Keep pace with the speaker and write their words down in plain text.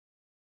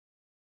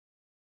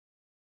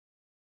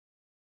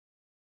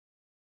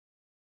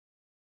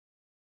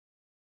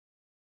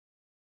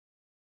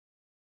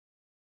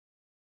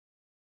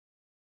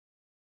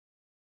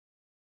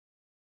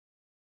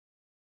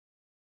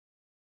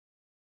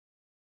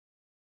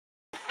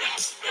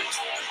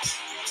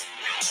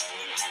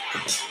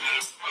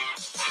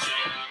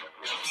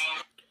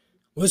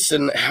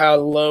Listen,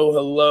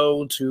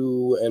 hello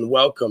to and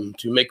welcome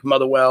to Make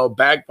Motherwell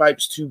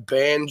Bagpipes to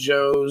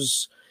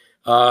Banjos,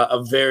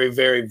 a very,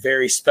 very,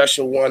 very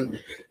special one.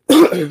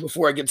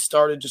 Before I get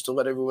started, just to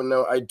let everyone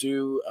know, I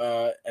do,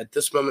 at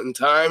this moment in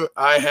time,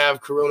 I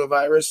have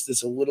coronavirus.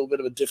 It's a little bit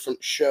of a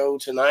different show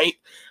tonight.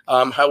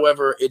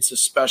 However, it's a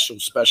special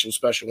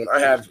one. I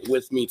have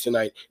with me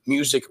tonight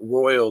music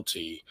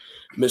royalty,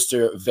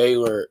 Mr.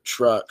 Vaylor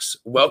Trucks.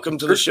 Welcome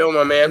to the show,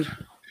 my man.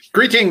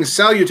 Greetings,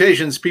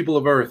 salutations, people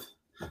of Earth.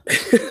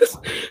 It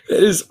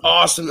is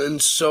awesome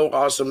and so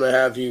awesome to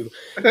have you.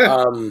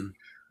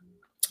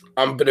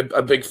 I'm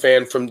a big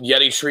fan from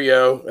Yeti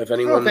Trio. If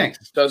anyone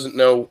doesn't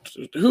know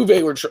who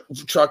Vaylor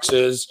Trucks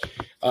is,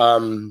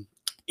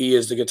 he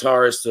is the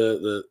guitarist,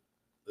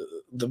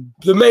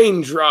 the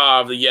main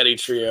draw of the Yeti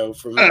Trio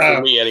for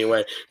me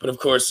anyway. But of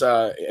course,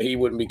 he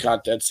wouldn't be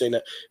caught dead saying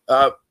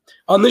that.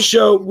 On this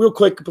show, real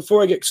quick,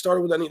 before I get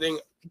started with anything,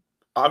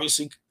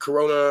 obviously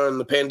Corona and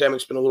the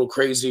pandemic's been a little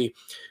crazy.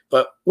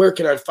 But where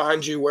can I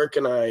find you? Where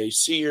can I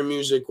see your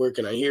music? Where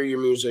can I hear your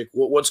music?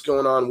 What's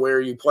going on? Where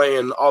are you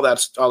playing? All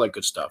that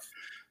good stuff.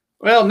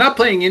 Well, I'm not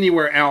playing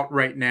anywhere out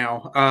right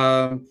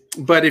now.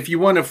 But if you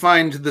want to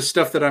find the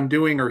stuff that I'm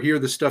doing or hear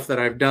the stuff that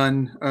I've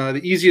done, the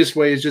easiest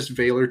way is just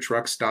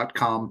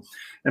VaylorTrucks.com.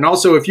 And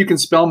also, if you can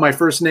spell my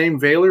first name,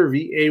 Vaylor,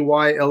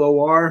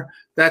 Vaylor,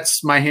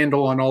 that's my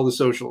handle on all the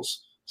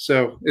socials.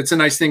 So it's a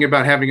nice thing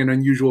about having an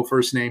unusual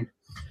first name.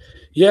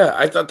 Yeah,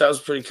 I thought that was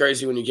pretty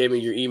crazy when you gave me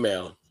your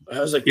email. I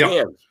was like,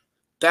 damn,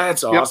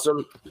 that's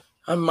awesome.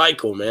 I'm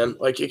Michael, man.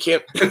 Like, you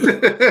can't –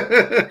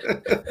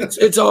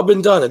 it's all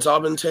been done. It's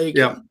all been taken.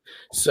 Yeah.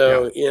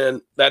 So,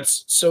 and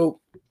that's – so,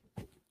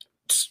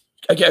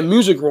 again,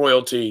 music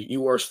royalty,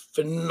 you are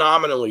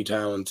phenomenally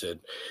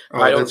talented.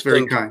 Oh, that's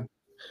very kind.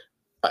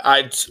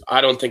 I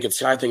don't think it's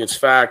 – I think it's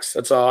facts.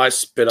 That's all I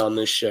spit on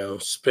this show,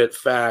 spit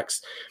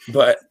facts.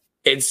 But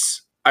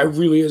it's – I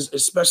really is,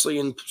 especially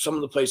in some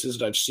of the places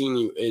that I've seen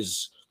you,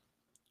 is –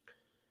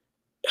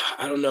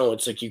 I don't know.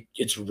 It's like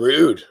it's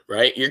rude,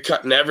 right? You're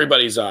cutting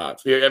everybody's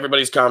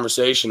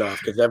conversation off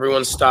because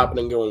everyone's stopping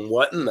and going,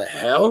 "What in the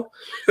hell?"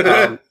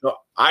 I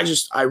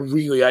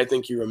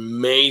think you're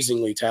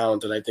amazingly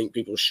talented. I think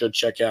people should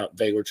check out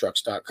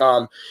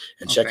VaylorTrucks.com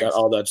and check out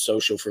all that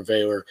social for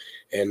Vaylor.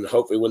 And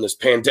hopefully, when this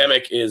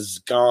pandemic is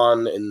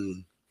gone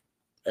and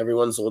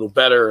everyone's a little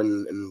better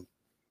and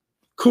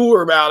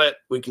cooler about it,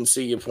 we can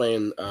see you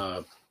playing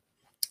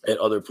at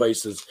other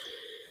places.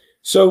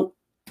 So.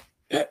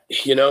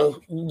 You know,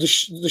 the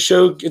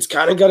show, it's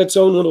kind of got its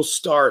own little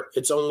start,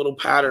 its own little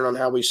pattern on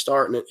how we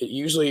start. And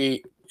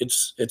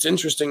it's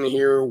interesting to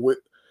hear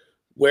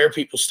where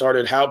people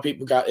started, how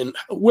people got in,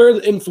 where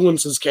the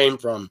influences came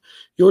from.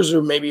 Yours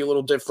are maybe a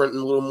little different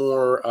and a little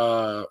more,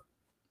 I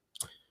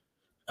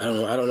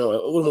don't know,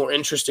 a little more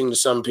interesting to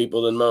some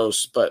people than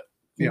most. But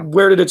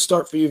where did it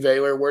start for you,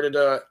 Vaylor? Where did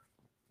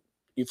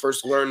you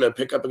first learn to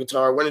pick up a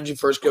guitar? When did you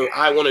first go,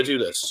 I want to do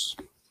this?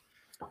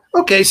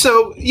 Okay,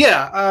 so,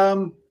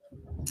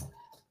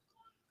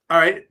 all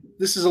right,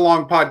 this is a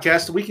long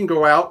podcast. We can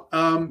go out.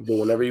 Do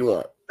whenever you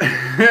want.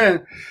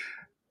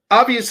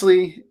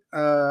 Obviously,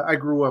 I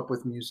grew up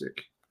with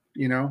music.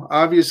 You know,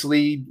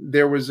 obviously,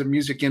 there was a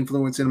music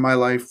influence in my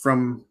life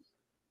from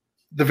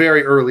the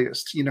very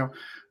earliest. You know,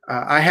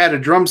 I had a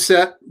drum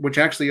set, which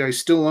actually I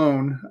still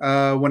own,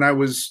 when I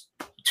was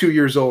 2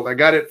 years old. I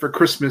got it for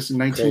Christmas in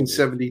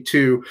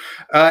 1972.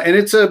 And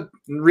it's a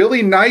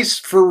really nice,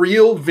 for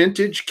real,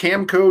 vintage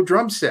Camco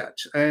drum set.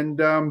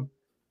 And,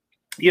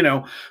 you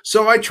know,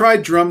 so I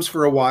tried drums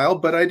for a while,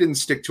 but I didn't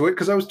stick to it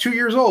because I was 2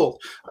 years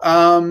old.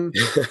 I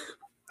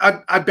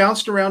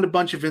bounced around a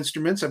bunch of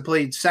instruments. I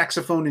played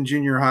saxophone in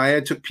junior high.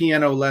 I took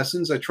piano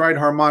lessons. I tried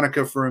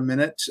harmonica for a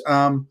minute.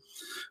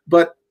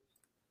 But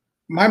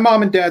my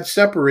mom and dad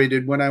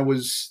separated when I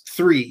was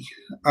 3.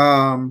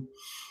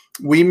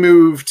 We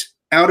moved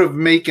out of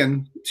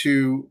Macon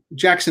to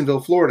Jacksonville,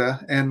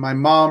 Florida, and my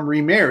mom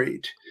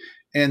remarried.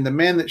 And the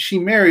man that she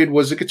married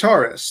was a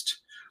guitarist.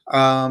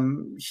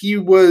 He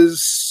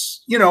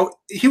was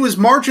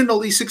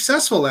marginally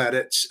successful at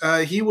it.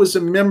 He was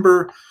a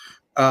member.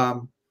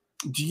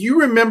 Do you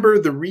remember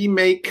the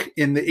remake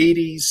in the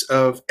 80s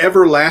of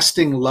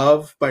Everlasting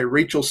Love by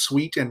Rachel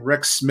Sweet and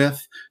Rex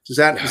Smith? Does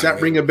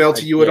that ring a bell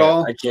to you at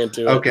all? I can't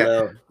do it. Okay.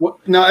 No, well,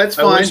 no, that's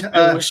fine.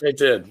 I wish I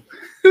did.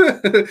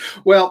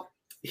 Well,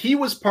 he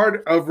was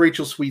part of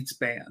Rachel Sweet's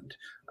band.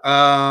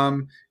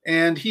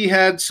 And he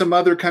had some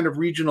other kind of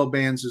regional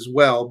bands as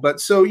well.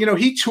 But so, you know,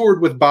 he toured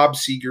with Bob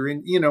Seger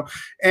and, you know,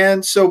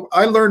 and so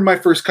I learned my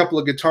first couple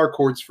of guitar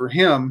chords for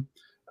him.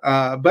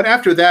 But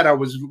after that, I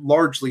was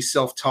largely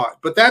self-taught,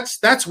 but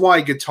that's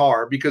why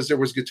guitar, because there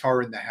was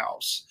guitar in the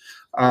house,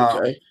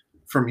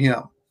 from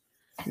him.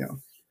 Yeah.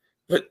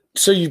 But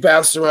so you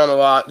bounced around a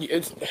lot.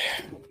 It's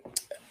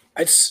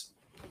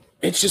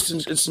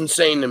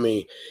insane to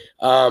me.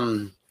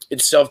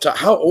 It's self-taught.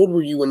 How old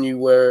were you when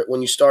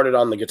you started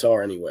on the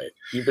guitar anyway?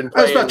 You've been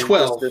playing. I was about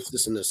 12.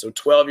 This and this. So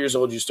 12 years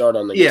old, you started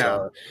on the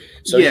guitar.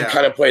 So you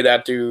kind of play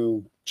that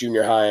through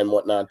junior high and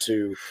whatnot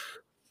to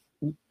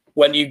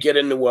when you get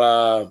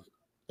into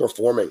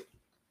performing?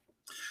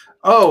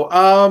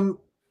 Oh,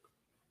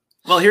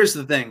 well, here's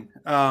the thing.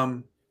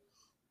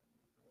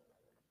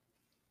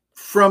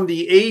 From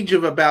the age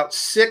of about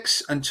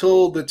 6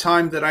 until the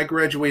time that I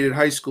graduated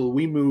high school,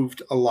 we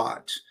moved a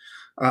lot.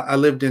 I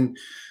lived in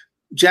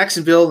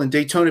Jacksonville and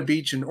Daytona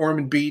Beach and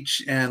Ormond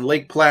Beach and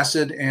Lake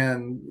Placid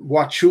and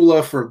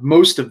Wauchula for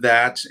most of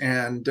that,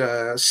 and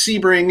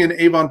Sebring and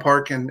Avon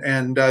Park, and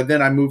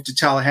then I moved to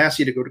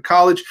Tallahassee to go to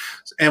college,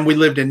 and we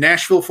lived in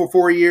Nashville for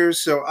 4 years,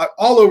 so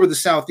all over the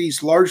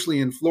Southeast, largely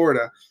in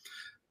Florida.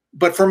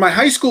 But for my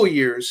high school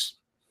years,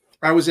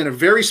 I was in a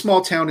very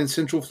small town in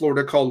Central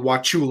Florida called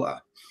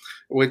Wauchula,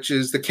 which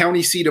is the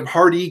county seat of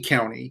Hardee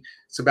County.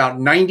 It's about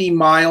 90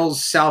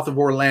 miles south of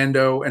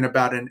Orlando and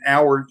about an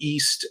hour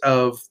east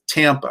of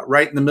Tampa,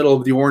 right in the middle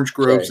of the orange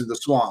groves and the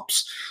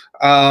swamps.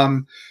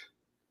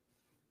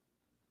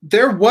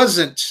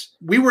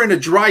 We were in a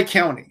dry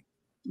county.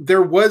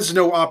 There was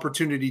no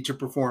opportunity to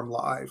perform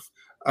live.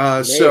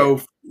 So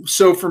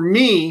for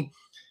me,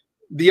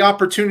 the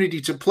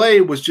opportunity to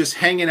play was just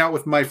hanging out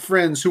with my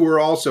friends who were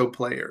also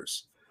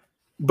players.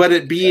 But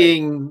it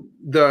being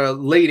the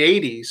late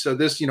 80s, so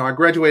this, I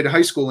graduated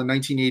high school in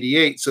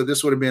 1988, so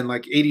this would have been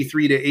like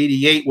 83 to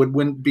 88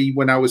 would be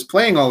when I was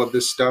playing all of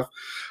this stuff.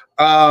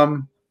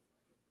 No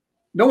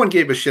one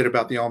gave a shit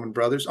about the Allman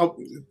Brothers. Oh,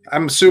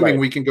 I'm assuming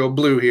we can go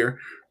blue here.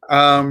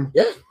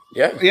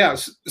 Yeah.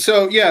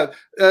 So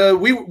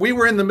we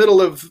were in the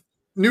middle of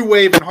new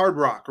wave and hard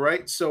rock,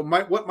 right? So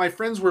what my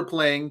friends were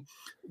playing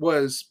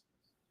was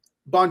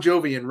Bon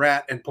Jovi and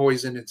Rat and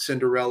Poison and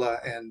Cinderella,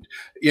 and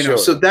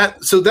so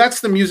that's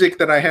the music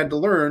that I had to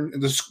learn.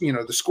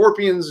 The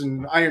Scorpions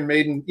and Iron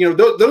Maiden,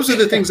 those are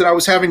the things that I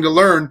was having to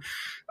learn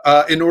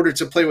in order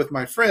to play with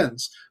my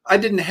friends. I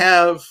didn't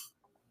have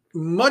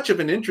much of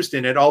an interest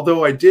in it,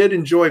 although I did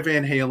enjoy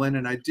Van Halen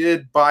and I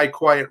did buy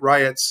Quiet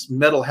Riot's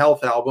Mental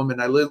Health album,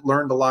 and I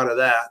learned a lot of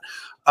that.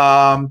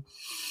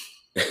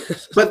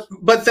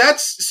 But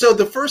that's so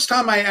the first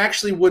time I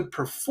actually would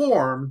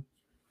perform.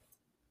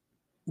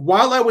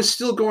 While I was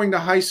still going to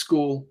high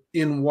school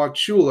in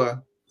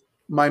Wauchula,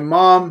 my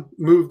mom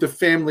moved the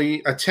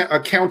family a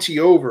county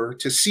over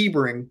to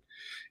Sebring,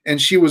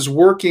 and she was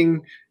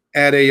working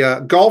at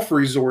a golf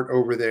resort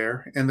over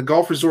there. And the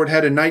golf resort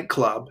had a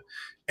nightclub,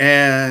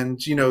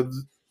 and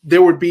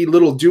there would be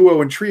little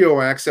duo and trio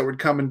acts that would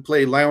come and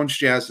play lounge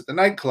jazz at the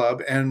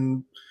nightclub.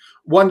 And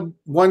one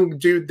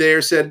dude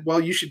there said, "Well,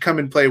 you should come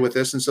and play with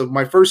us." And so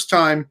my first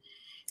time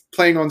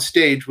playing on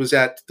stage was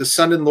at the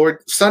Sun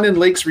and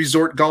Lakes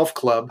Resort Golf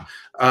Club,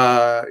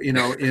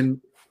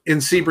 in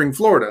Sebring,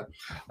 Florida.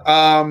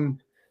 And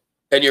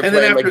you're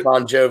playing like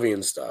Bon Jovi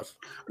and stuff.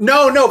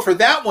 No. For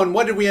that one,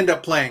 what did we end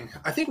up playing?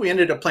 I think we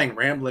ended up playing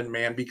Ramblin'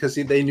 Man because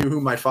they knew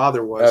who my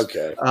father was.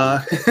 Okay.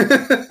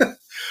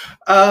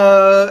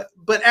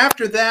 But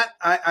after that,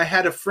 I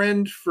had a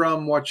friend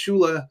from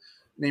Wauchula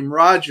named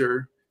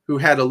Roger who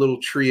had a little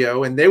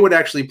trio, and they would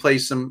actually play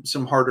some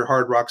harder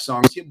hard rock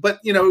songs, but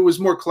it was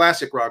more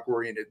classic rock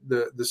oriented,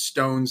 the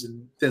Stones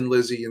and Thin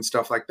Lizzy and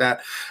stuff like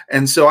that.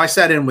 And so I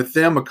sat in with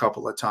them a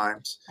couple of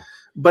times,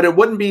 but it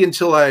wouldn't be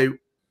until I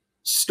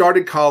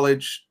started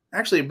college,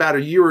 actually about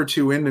a year or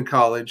two into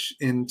college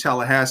in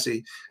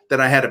Tallahassee, that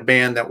I had a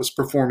band that was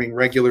performing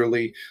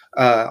regularly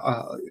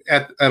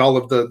at all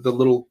of the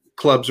little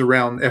clubs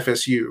around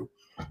FSU.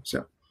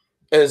 So.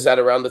 And is that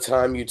around the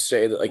time you'd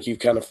say that like you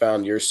kind of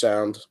found your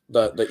sound,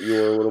 that you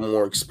were a little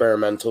more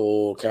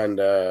experimental,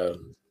 kind of?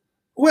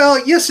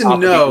 Well, yes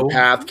and no.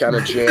 Path kind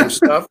of jam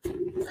stuff.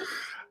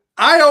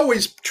 I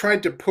always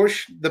tried to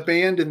push the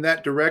band in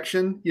that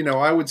direction.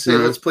 I would say,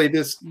 let's play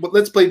this Frank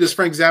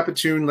Zappa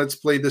tune. Let's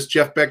play this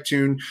Jeff Beck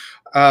tune.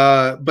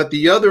 But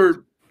the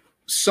other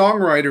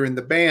songwriter in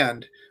the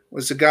band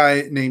was a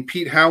guy named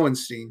Pete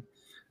Howenstein.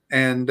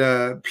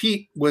 And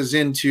Pete was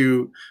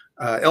into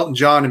Elton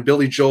John and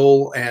Billy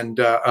Joel and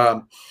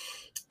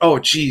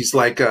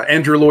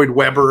Andrew Lloyd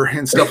Webber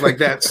and stuff like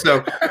that.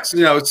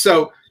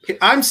 So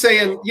I'm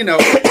saying,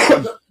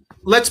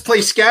 let's play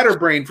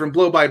Scatterbrain from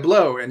Blow by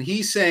Blow, and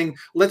he's saying,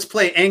 let's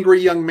play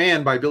Angry Young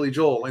Man by Billy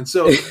Joel. And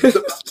so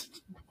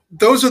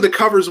those are the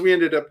covers we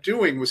ended up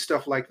doing with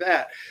stuff like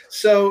that.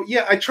 So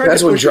yeah, I tried.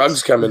 That's when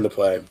drugs come into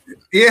play.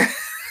 Yeah.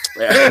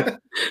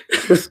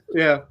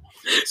 Yeah.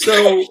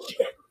 So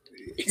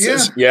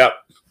yeah.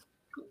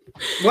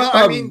 Well,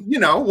 I mean,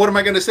 what am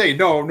I going to say?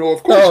 No,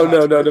 of course.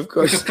 No, of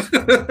course.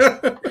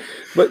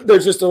 But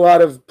there's just a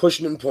lot of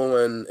pushing and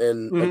pulling,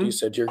 and like you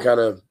said,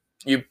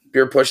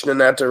 you're pushing in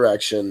that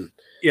direction.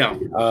 Yeah.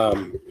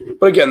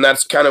 But again,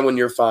 that's kind of when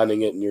you're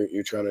finding it and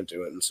you're trying to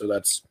do it, and so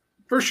that's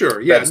for sure.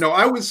 Yeah. No,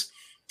 I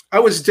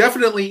was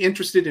definitely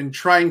interested in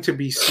trying to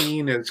be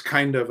seen as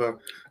kind of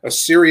a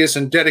serious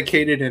and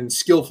dedicated and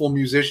skillful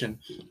musician,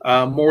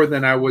 more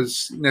than I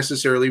was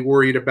necessarily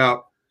worried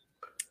about,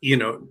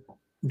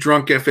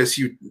 drunk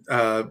FSU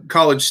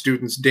college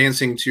students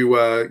dancing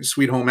to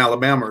Sweet Home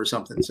Alabama or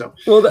something. So,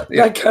 well,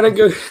 that kind of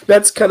goes.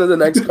 That's kind of the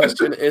next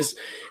question is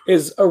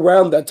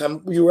around that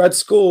time you were at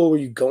school. Were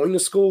you going to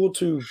school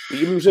to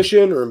be a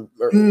musician or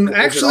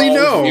actually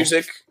no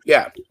music?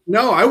 Yeah,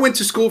 no. I went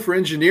to school for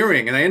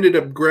engineering, and I ended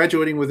up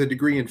graduating with a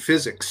degree in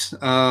physics.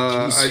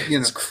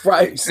 Jesus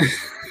Christ.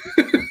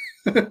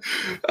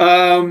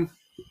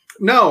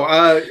 No,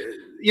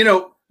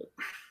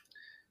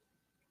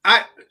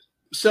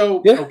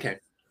 okay.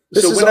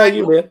 This is all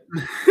you, man.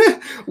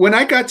 When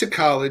I got to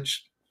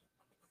college,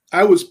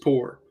 I was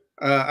poor.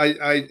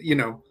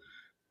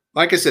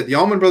 Like I said, the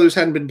Allman Brothers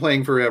hadn't been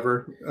playing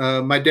forever.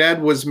 My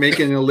dad was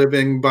making a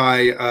living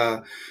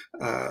by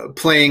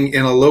playing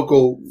in a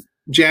local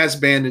jazz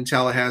band in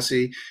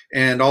Tallahassee,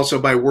 and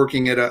also by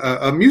working at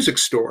a music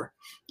store.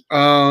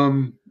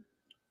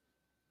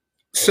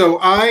 So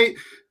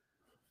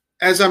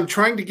as I'm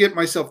trying to get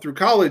myself through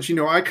college,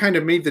 I kind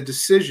of made the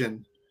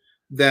decision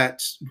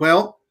that,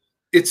 well,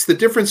 it's the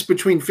difference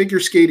between figure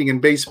skating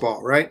and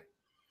baseball, right?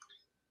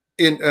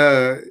 In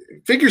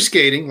figure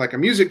skating, like a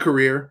music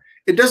career,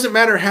 it doesn't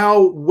matter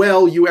how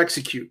well you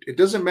execute. It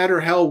doesn't matter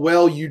how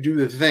well you do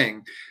the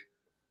thing.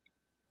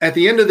 At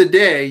the end of the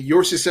day,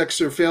 your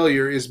success or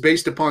failure is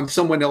based upon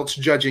someone else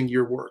judging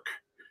your work.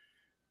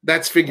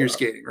 That's figure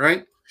skating,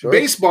 right? Sure.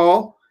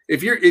 Baseball,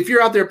 if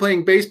you're out there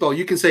playing baseball,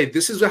 you can say,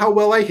 this is how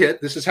well I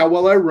hit, this is how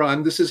well I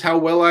run, this is how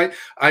well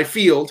I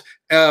field.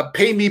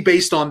 Pay me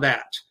based on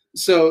that.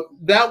 So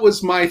that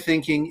was my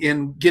thinking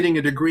in getting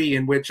a degree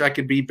in which I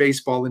could be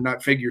baseball and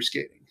not figure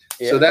skating.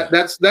 Yeah. So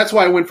that's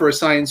why I went for a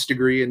science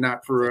degree and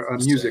not for a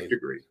music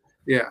degree.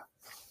 Yeah.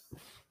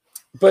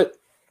 But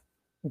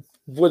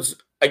was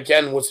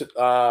it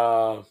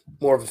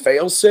more of a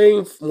fail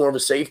safe, more of a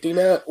safety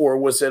net, or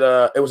was it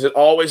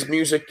always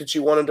music that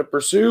you wanted to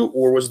pursue,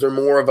 or was there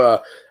more of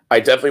a I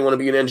definitely want to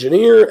be an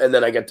engineer and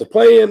then I get to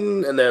play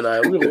and then I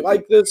really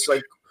like this?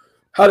 Like,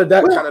 how did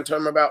that kind of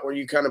turn about where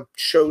you kind of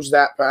chose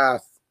that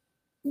path?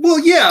 Well,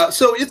 yeah.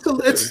 So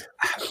it's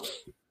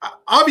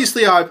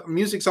obviously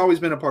music's always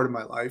been a part of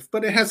my life,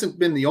 but it hasn't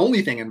been the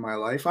only thing in my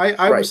life.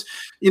 I was,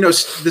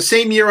 the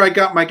same year I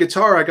got my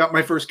guitar, I got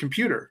my first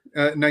computer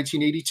in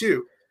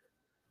 1982.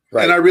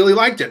 Right. And I really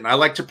liked it. And I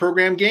liked to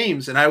program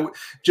games. And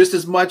just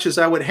as much as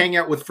I would hang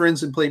out with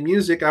friends and play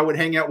music, I would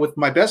hang out with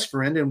my best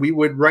friend and we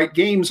would write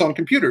games on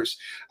computers.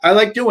 I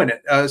like doing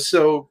it. That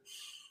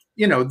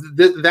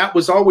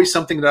was always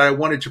something that I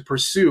wanted to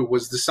pursue,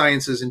 was the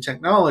sciences and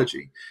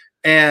technology.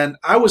 And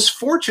I was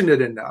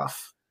fortunate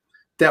enough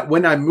that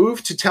when I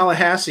moved to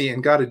Tallahassee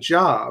and got a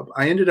job,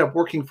 I ended up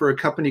working for a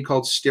company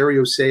called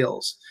Stereo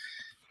Sales.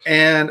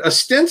 And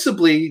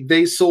ostensibly,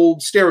 they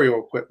sold stereo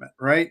equipment,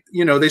 right?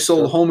 They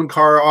sold home and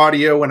car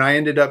audio, and I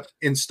ended up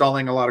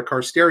installing a lot of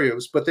car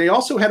stereos. But they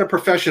also had a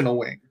professional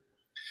wing.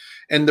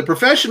 And the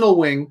professional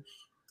wing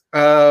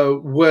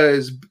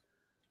was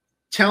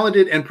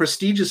talented and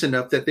prestigious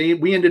enough that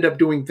we ended up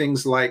doing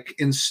things like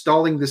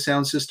installing the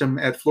sound system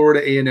at Florida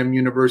A&M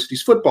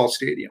University's football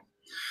stadium.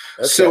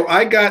 Okay. So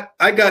I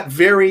got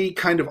very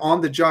kind of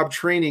on the job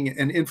training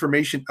and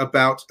information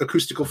about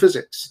acoustical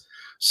physics.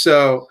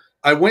 So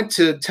I went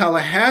to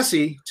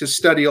Tallahassee to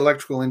study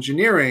electrical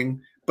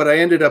engineering, but I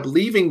ended up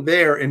leaving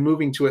there and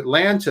moving to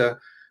Atlanta,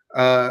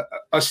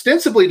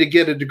 ostensibly to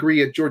get a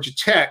degree at Georgia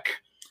Tech.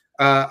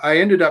 I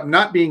ended up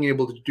not being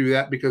able to do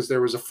that because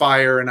there was a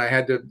fire and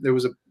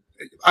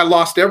I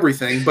lost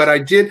everything, but I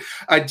did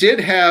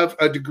have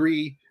a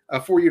degree, a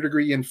 4-year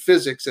degree in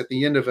physics at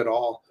the end of it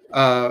all,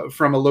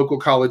 from a local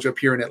college up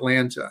here in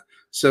Atlanta.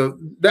 So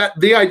that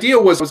the idea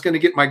was I was going to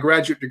get my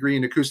graduate degree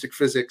in acoustic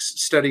physics,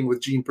 studying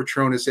with Gene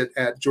Petronis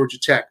at Georgia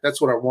Tech.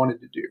 That's what I wanted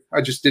to do.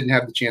 I just didn't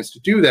have the chance to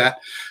do that.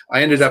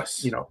 I ended up,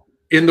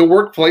 in the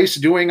workplace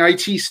doing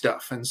IT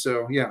stuff. And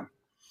so, yeah.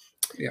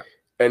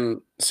 And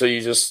so you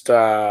just,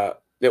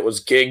 it was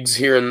gigs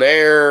here and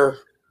there,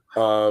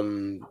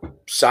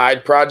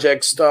 side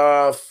project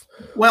stuff.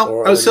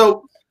 Well,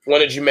 so when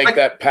did you make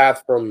that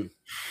path from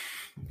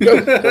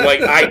like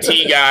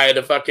IT guy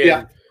to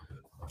fucking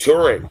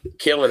touring,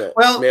 killing it?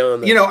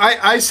 Well,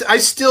 I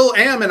still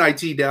am an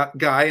IT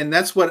guy, and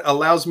that's what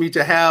allows me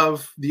to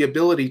have the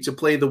ability to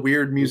play the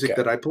weird music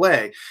that I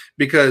play,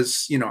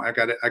 because I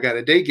got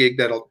a day gig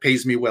that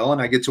pays me well,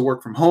 and I get to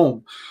work from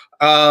home.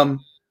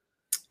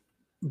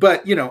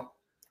 But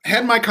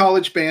had my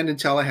college band in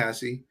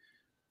Tallahassee,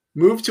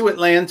 moved to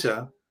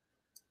Atlanta,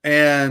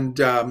 and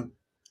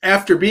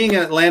after being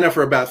in Atlanta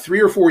for about 3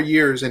 or 4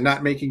 years and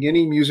not making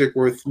any music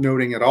worth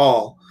noting at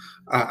all,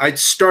 I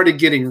started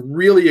getting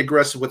really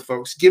aggressive with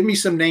folks. Give me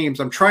some names.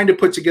 I'm trying to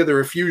put together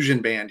a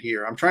fusion band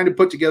here. I'm trying to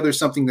put together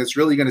something that's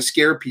really going to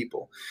scare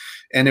people.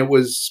 And it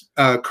was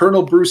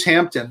Colonel Bruce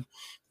Hampton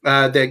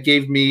that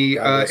gave me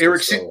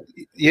Eric.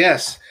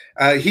 Yes.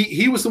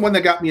 He was the one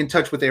that got me in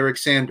touch with Eric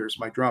Sanders,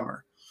 my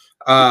drummer.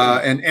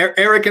 And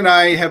Eric and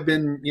I have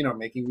been,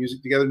 making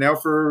music together now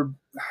for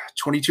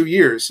 22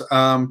 years.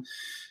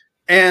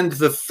 And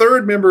the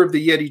third member of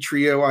the Yeti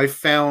trio I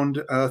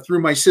found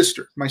through my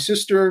sister. My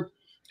sister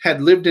had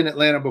lived in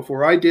Atlanta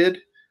before I did.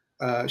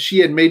 she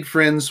had made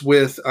friends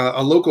with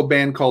a local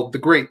band called The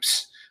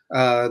Grapes.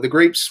 The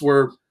Grapes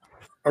were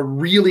a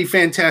really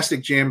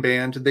fantastic jam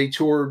band. They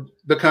toured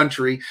the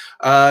country.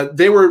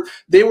 They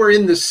were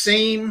in the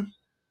same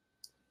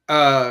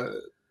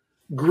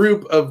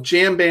group of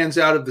jam bands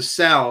out of the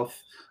South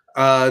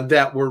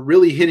that were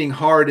really hitting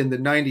hard in the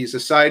 90s.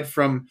 Aside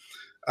from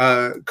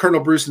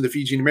Colonel Bruce and the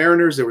Fijian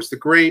Mariners, there was the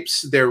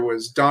Grapes, there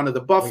was Dawn of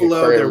the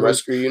Buffalo, like there was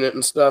Rescue Unit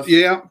and stuff.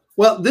 Yeah.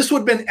 Well, this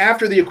would have been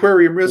after the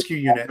Aquarium Rescue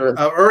Unit,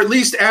 or at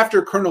least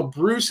after Colonel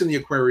Bruce and the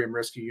Aquarium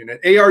Rescue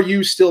Unit.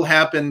 ARU still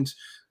happened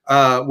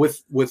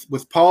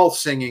with Paul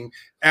singing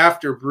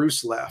after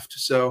Bruce left.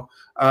 So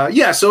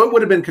so it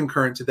would have been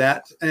concurrent to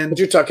that. And but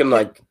you're talking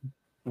like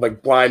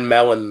Blind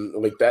Melon,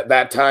 like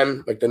that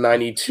time, like the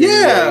 92,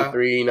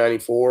 93,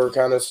 94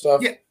 kind of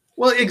stuff. Yeah.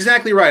 Well,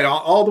 exactly right.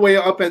 All the way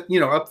up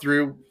up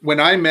through when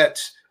I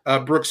met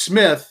Brooke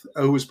Smith,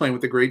 who was playing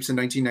with the Grapes in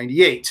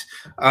 1998.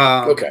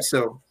 Okay.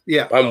 So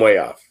yeah, I'm way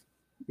off.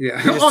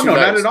 Yeah. Oh no,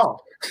 not at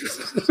all.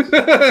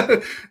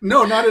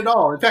 No, not at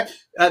all. In fact,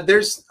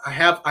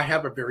 I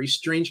have a very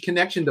strange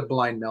connection to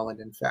Blind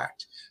Melon. In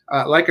fact,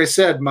 like I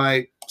said,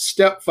 my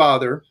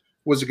stepfather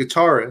was a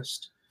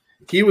guitarist.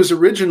 He was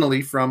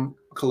originally from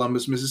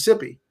Columbus,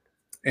 Mississippi,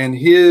 and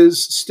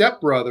his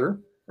stepbrother,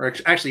 or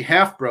actually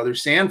half brother,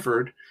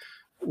 Sanford,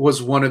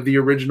 was one of the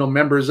original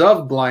members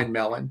of Blind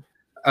Melon.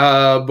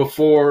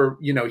 Before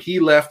he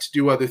left to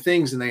do other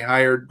things, and they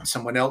hired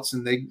someone else,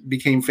 and they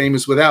became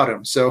famous without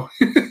him. So,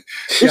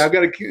 yeah,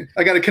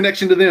 I got a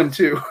connection to them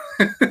too.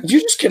 You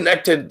just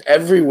connected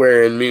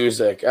everywhere in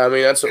music. I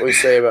mean, that's what we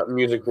say about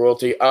music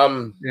royalty.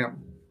 Yeah.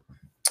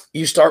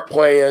 You start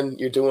playing,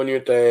 you're doing your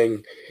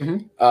thing.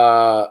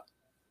 Mm-hmm.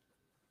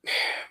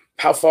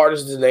 How far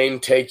does the name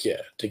take you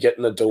to get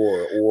in the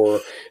door, or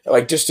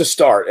like just to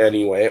start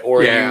anyway,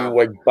 or are you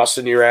like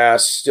busting your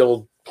ass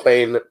still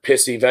playing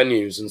pissy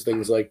venues and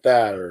things like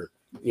that, or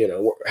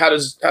how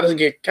does it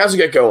get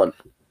going?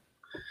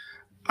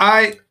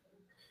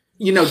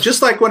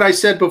 Just like what I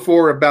said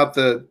before about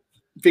the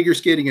figure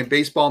skating and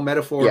baseball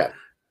metaphor,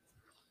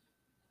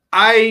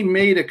 I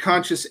made a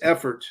conscious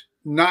effort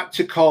not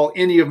to call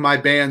any of my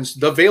bands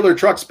the Valor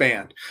Trucks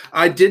Band.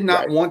 I did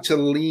not want to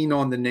lean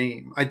on the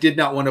name. I did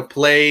not want to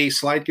play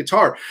slide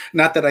guitar.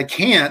 Not that I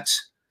can't.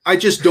 I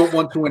just don't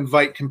want to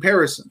invite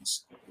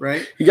comparisons.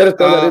 Right? You got to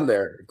throw that in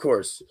there, of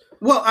course.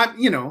 Well, I'm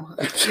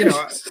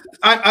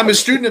a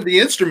student of the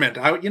instrument.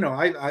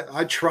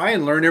 I try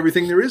and learn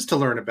everything there is to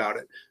learn about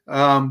it.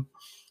 I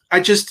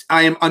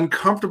am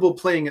uncomfortable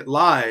playing it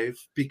live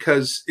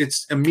because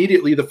it's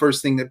immediately the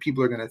first thing that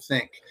people are going to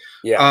think.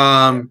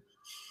 Yeah.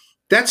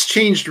 That's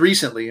changed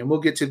recently, and we'll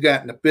get to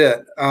that in a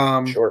bit.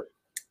 Sure.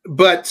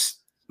 But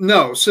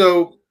no,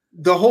 so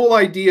the whole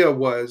idea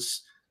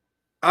was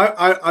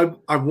I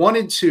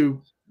wanted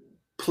to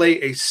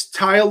play a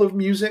style of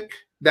music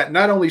that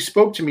not only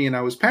spoke to me and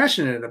I was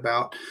passionate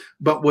about,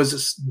 but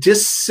was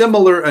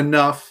dissimilar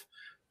enough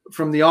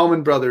from the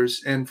Allman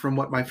Brothers and from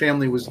what my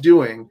family was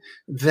doing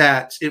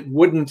that it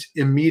wouldn't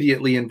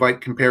immediately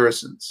invite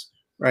comparisons.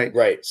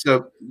 Right.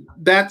 So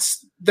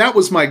that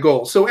was my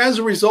goal. So as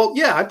a result,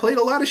 I played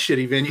a lot of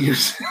shitty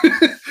venues.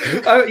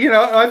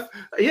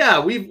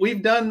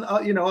 We've done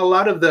a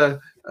lot of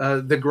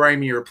the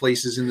grimier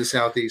places in the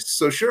Southeast.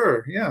 So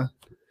sure, yeah.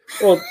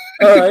 Well,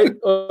 all right.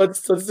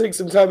 Let's take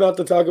some time out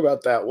to talk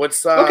about that.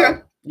 What's okay?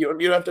 You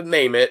don't have to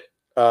name it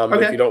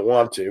if you don't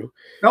want to.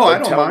 No, I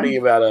don't tell mind. me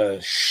about a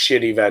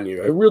shitty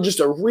venue. A real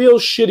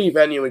shitty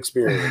venue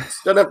experience.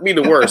 Doesn't have to be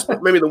the worst,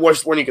 but maybe the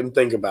worst one you can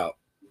think about.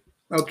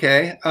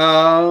 Okay.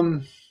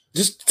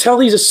 Just tell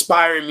these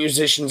aspiring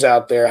musicians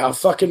out there how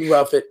fucking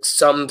rough it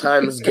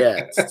sometimes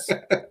gets.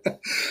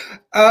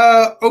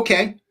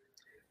 Okay.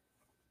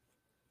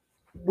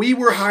 We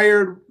were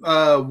hired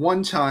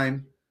one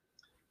time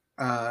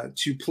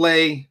to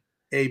play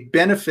a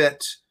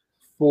benefit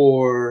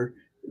for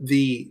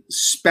the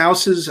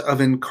spouses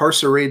of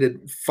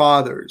incarcerated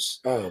fathers.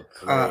 Oh,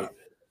 great.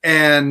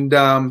 And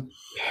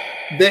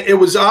it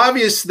was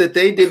obvious that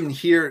they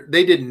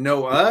didn't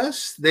know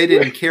us. They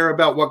didn't care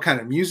about what kind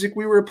of music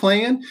we were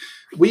playing.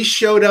 We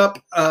showed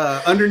up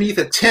underneath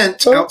a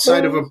tent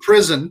outside of a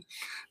prison,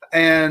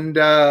 and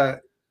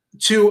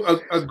to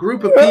a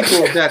group of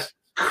people that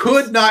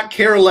could not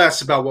care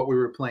less about what we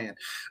were playing.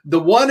 The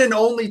one and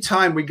only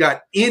time we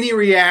got any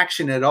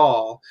reaction at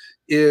all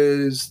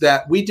is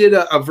that we did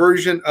a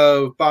version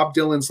of Bob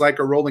Dylan's "Like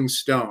a Rolling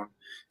Stone,"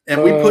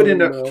 and we put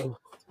in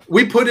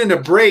a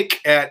break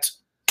at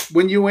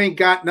 "When you ain't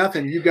got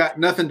nothing, you got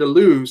nothing to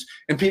lose,"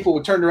 and people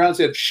would turn around and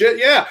say, "Shit,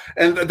 yeah!"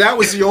 And that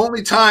was the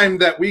only time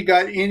that we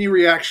got any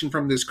reaction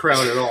from this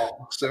crowd at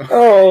all. So,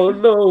 oh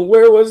no,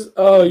 where was?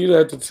 Oh, you don't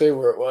have to say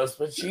where it was,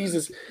 but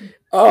Jesus,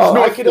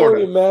 I can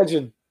only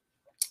imagine.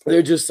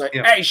 They're just like,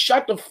 "Hey,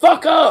 shut the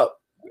fuck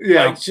up!"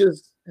 Yeah, like,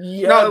 just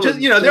they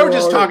were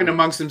just talking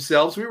amongst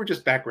themselves. We were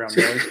just background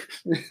noise.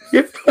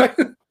 If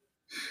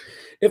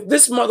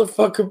this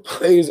motherfucker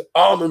plays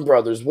Allman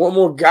Brothers one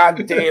more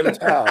goddamn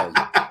time.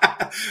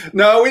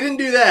 No, we didn't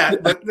do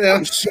that. But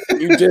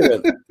you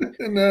didn't.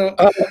 No.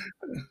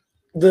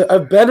 A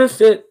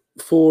benefit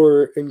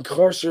for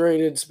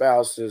incarcerated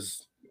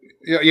spouses.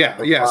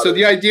 Yeah. So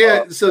the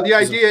idea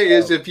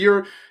is if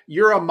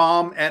you're a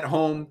mom at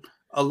home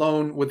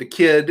alone with a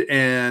kid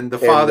and the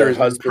father is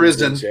in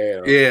prison.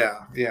 Yeah.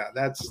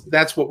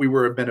 That's what we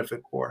were a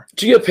benefit for.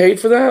 Did you get paid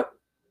for that?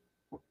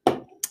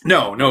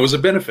 No, it was a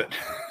benefit.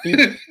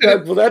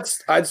 Well,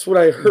 that's what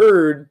I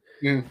heard.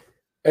 Yeah.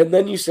 And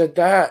then you said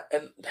that,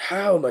 and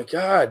oh my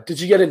God, did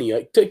you get any?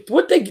 Did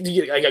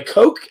you get like a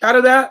Coke out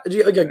of that? Did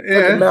you get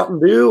like a Mountain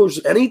Dew or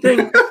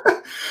anything?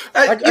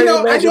 I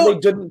imagine they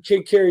didn't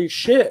take care of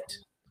shit.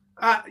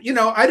 I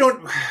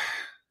don't.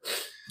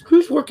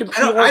 Who's working?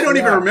 I don't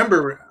even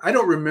remember. I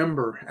don't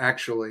remember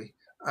actually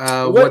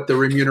what the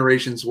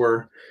remunerations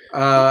were.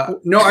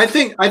 No, I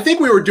think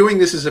we were doing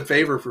this as a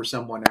favor for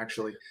someone.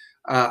 Actually,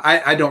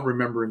 I don't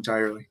remember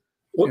entirely.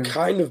 What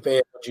kind of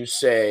band would you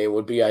say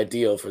would be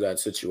ideal for that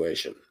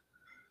situation?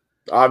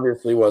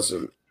 Obviously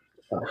wasn't.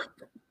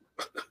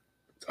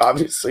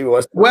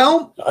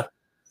 Well,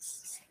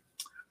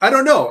 I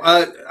don't know.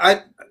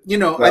 I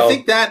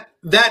think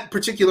that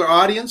particular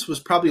audience was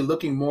probably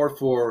looking more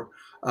for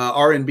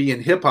R&B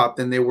and hip hop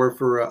than they were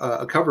for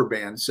a cover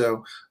band.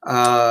 So,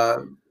 yeah.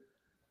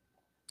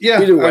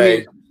 Either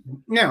way,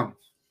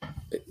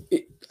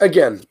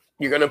 again,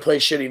 you're going to play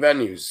shitty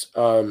venues.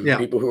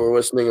 People who are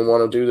listening and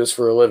want to do this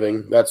for a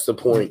living, that's the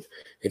point.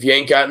 If you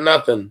ain't got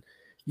nothing,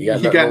 you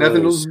got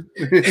nothing to lose.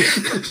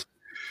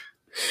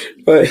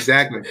 But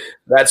exactly.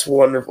 That's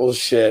wonderful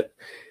shit.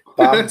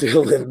 Bob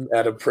Dylan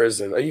at a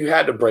prison. You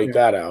had to break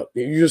that out.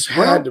 You just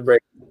had to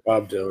break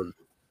Bob Dylan.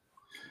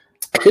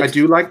 I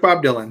do like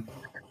Bob Dylan.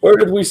 Where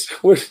we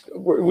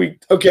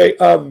okay,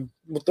 we'll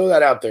throw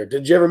that out there.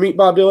 Did you ever meet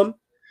Bob Dylan?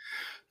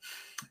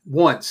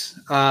 Once.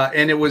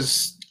 And it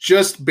was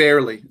just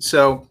barely.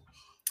 So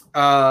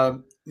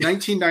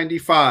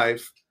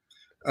 1995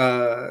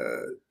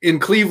 in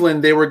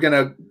Cleveland, they were going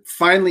to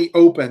finally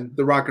open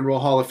the Rock and Roll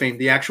Hall of Fame,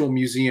 the actual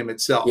museum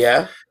itself.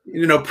 Yeah.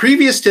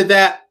 Previous to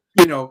that,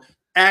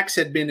 acts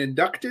had been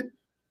inducted,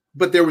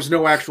 but there was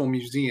no actual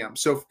museum.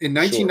 So in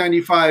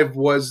 1995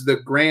 was the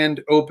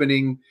grand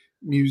opening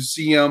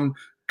museum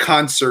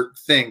concert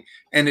thing.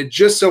 And it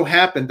just so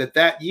happened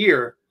that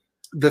year,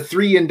 the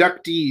three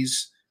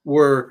inductees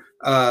were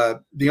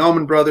the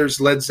Allman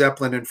Brothers, Led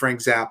Zeppelin, and Frank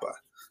Zappa.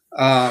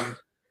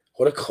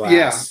 What a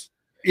class.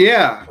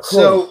 Yeah.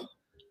 So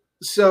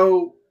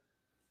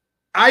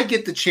I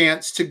get the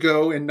chance to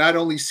go and not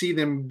only see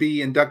them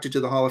be inducted to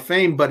the Hall of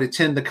Fame, but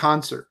attend the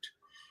concert.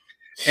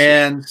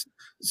 And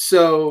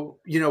so,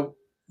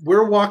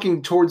 we're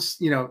walking towards,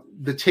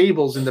 the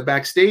tables in the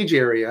backstage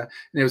area,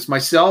 and it was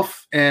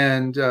myself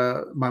and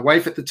my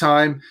wife at the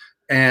time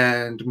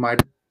and my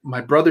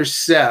brother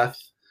Seth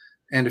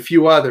and a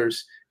few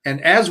others.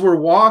 And as we're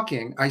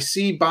walking, I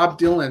see Bob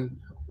Dylan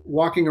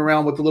walking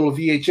around with a little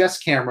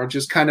VHS camera,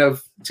 just kind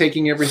of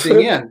taking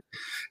everything in.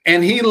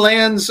 And he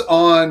lands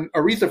on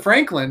Aretha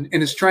Franklin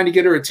and is trying to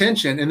get her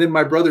attention. And then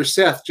my brother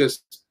Seth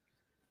just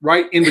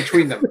right in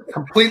between them,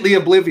 completely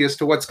oblivious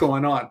to what's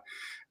going on.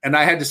 And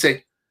I had to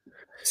say,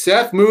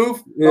 Seth,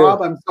 move. Yeah.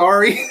 Bob, I'm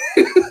sorry.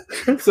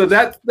 So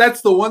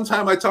that's the one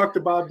time I talked to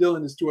Bob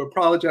Dylan, is to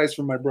apologize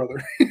for my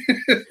brother.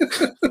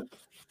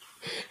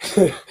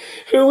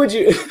 Who would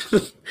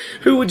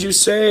you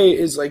say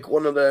is like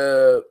one of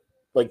the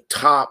like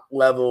top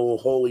level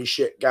holy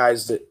shit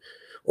guys that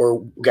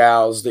or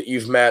gals that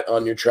you've met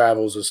on your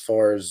travels as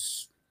far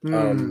as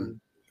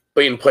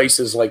being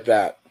places like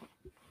that?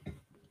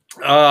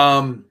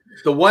 The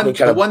one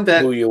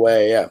that blew you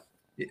away,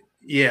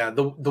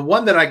 the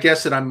one that I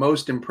guess that I'm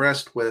most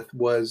impressed with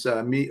was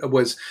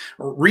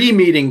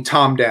re-meeting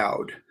Tom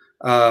Dowd.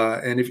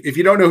 And if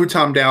you don't know who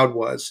Tom Dowd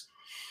was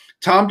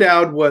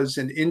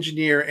an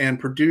engineer and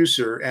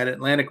producer at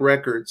Atlantic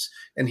Records,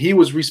 and he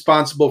was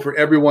responsible for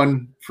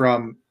everyone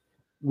from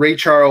Ray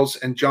Charles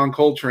and John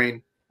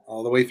Coltrane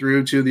all the way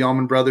through to the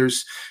Allman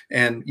Brothers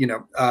and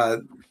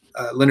Lynyrd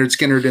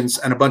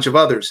Skynyrd and a bunch of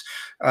others.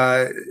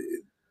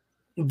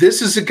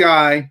 This is a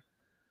guy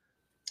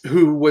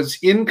who was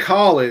in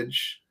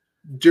college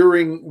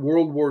during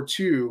World War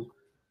II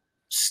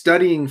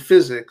studying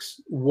physics,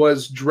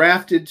 was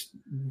drafted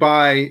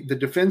by the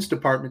Defense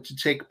Department to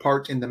take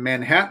part in the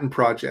Manhattan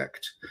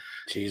Project.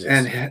 Jesus.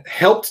 And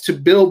helped to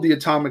build the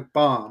atomic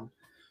bomb.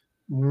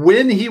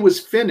 When he was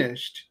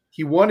finished,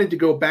 he wanted to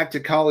go back to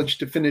college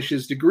to finish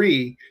his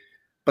degree,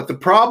 but the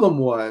problem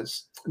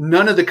was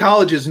none of the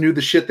colleges knew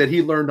the shit that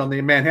he learned on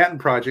the Manhattan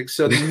Project,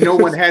 so no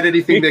one had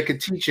anything that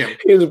could teach him.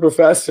 He was a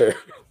professor.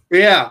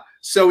 Yeah.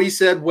 So he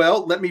said,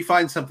 well, let me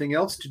find something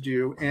else to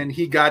do. And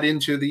he got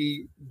into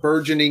the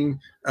burgeoning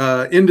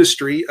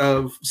industry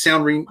of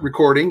sound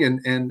recording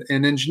and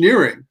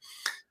engineering.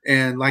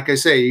 And like I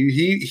say,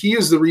 he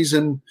is the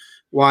reason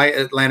why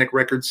Atlantic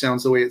Records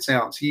sounds the way it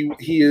sounds. The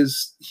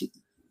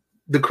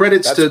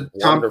credits That's to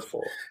Tom.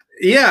 Wonderful.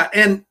 Yeah.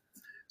 And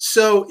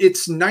so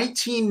it's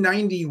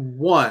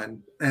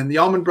 1991 and the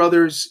Allman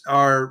Brothers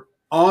are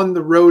on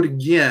the road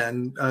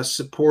again,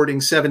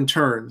 supporting Seven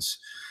Turns.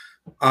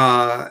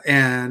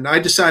 And I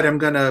decided I'm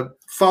going to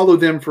follow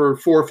them for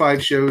 4 or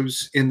 5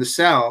 shows in the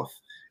South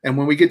And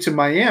when we get to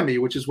Miami,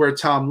 which is where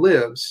Tom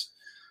lives,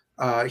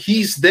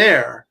 he's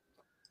there.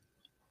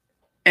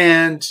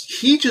 And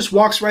he just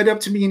walks right up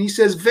to me and he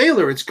says,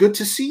 Vaylor, it's good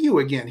to see you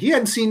again. He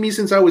hadn't seen me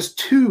since I was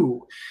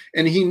 2.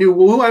 And he knew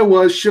who I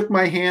was, shook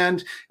my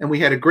hand, and we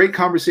had a great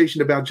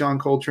conversation about John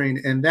Coltrane.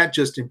 And that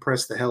just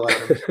impressed the hell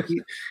out of me.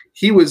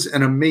 He was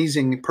an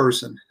amazing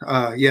person.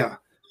 Yeah.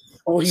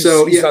 Oh, he's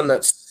on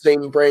that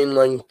same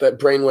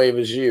brainwave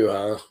as you,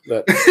 huh?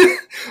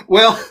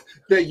 Well,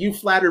 that you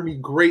flatter me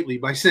greatly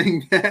by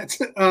saying that.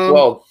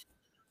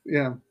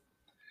 Yeah.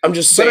 I'm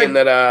just saying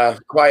that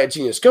quiet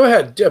genius. Go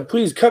ahead.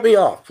 Please cut me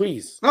off,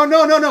 please.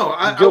 No.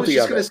 I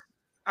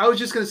was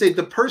just gonna say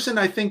the person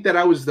I think that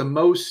I was the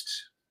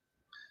most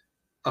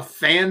a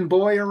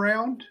fanboy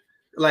around,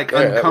 like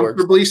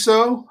uncomfortably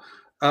so,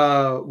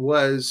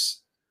 was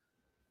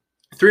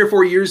 3 or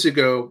 4 years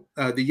ago.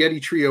 The Yeti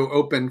Trio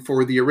opened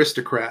for the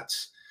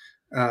Aristocrats,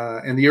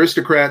 and the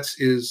Aristocrats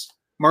is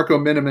Marco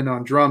Miniman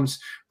on drums,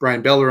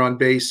 Brian Beller on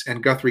bass,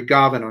 and Guthrie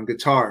Govan on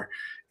guitar.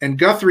 And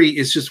Guthrie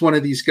is just one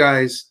of these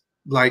guys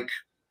like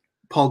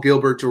Paul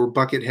Gilbert or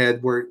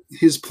Buckethead, where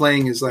his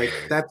playing is like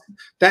that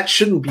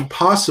shouldn't be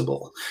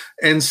possible.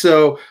 And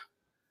so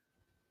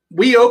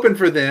we opened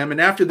for them,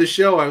 and after the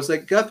show, I was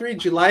like, Guthrie,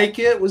 did you like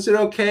it? Was it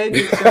okay?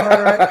 Did it sound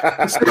all right?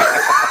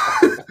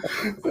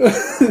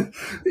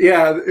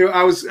 Yeah,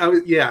 I was.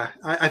 Yeah,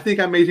 I think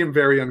I made him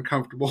very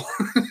uncomfortable.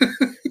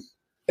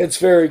 It's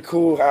very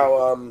cool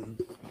how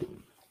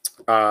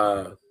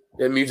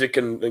music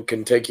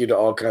can take you to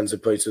all kinds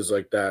of places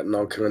like that, and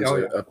all kinds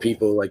of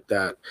people like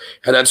that,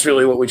 and that's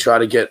really what we try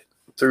to get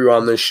through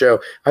on this show.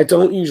 I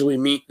don't usually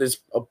meet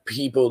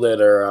people that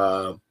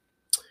are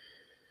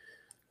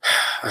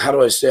how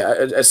do I say,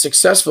 as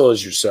successful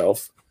as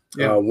yourself.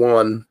 Yeah.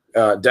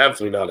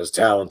 Definitely not as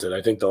talented.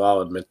 I think they'll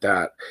all admit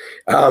that.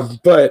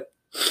 But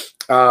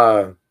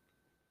at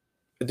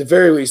the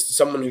very least,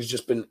 someone who's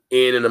just been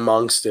in and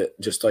amongst it,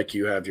 just like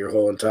you have your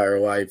whole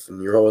entire life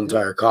and your whole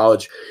entire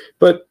college.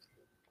 But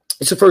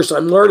it's the first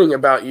time learning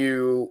about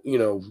you,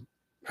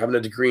 having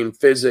a degree in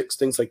physics,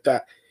 things like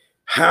that.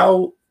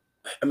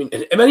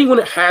 If anyone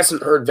that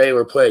hasn't heard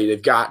Vaylor play,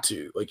 they've got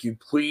to. Like, you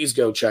please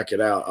go check it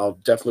out. I'll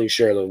definitely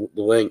share the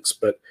links.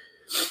 But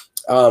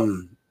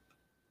now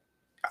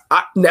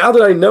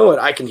that I know it,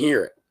 I can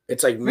hear it.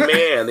 It's like,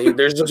 man,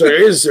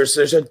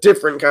 there's a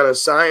different kind of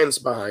science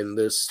behind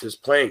this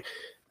playing.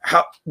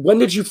 When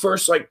did you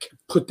first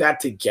put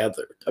that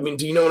together? I mean,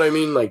 do you know what I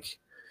mean? Like,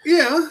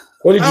 yeah.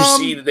 When did you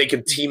see that they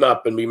could team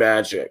up and be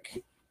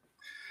magic?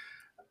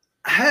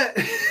 I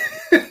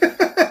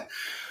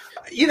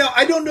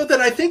don't know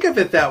that I think of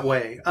it that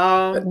way.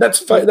 That's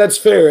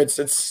fair.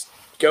 It's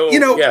go.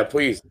 Yeah,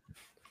 please.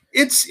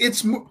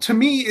 It's to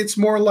me, it's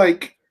more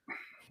like,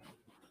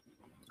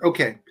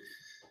 okay.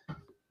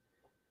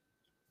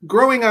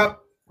 Growing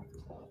up,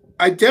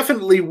 I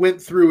definitely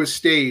went through a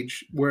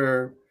stage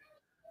where,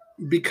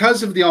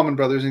 because of the Allman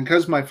Brothers and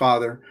because of my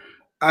father,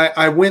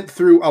 I went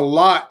through a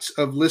lot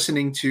of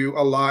listening to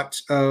a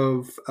lot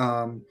of,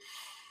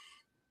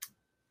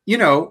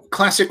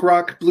 classic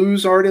rock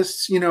blues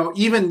artists,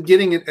 even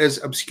getting it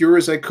as obscure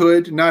as I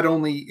could, not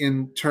only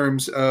in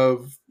terms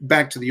of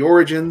back to the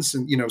origins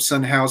and,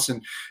 Son House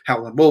and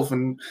Howlin' Wolf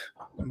and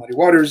Muddy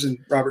Waters and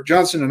Robert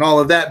Johnson and all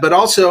of that, but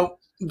also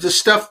the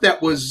stuff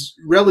that was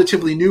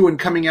relatively new and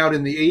coming out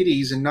in the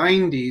 80s and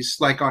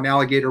 90s, like on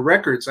Alligator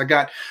Records. I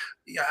got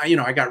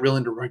real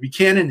into Roy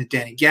Buchanan and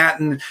Danny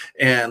Gatton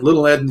and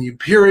Little Ed and the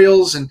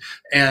Imperials and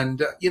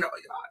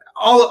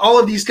all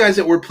of these guys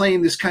that were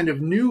playing this kind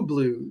of new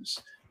blues.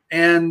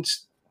 And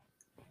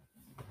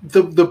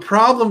the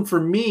problem for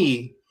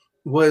me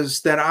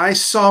was that I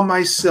saw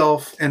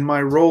myself and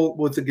my role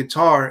with the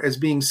guitar as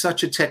being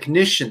such a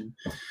technician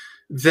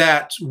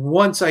that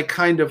once I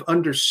kind of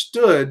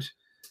understood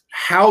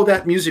how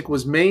that music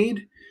was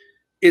made,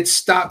 it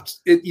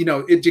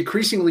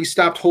decreasingly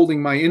stopped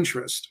holding my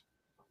interest.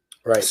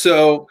 Right.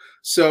 So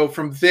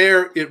from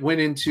there, it went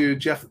into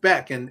Jeff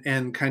Beck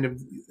and kind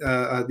of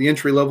the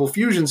entry level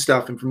fusion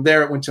stuff, and from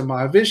there it went to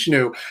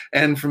Mahavishnu,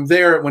 and from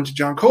there it went to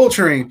John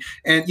Coltrane.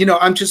 And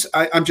I'm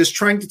just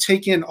trying to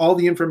take in all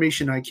the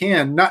information I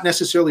can, not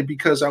necessarily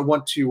because I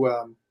want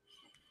to.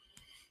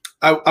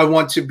 I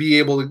want to be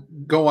able to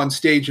go on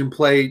stage and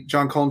play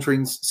John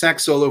Coltrane's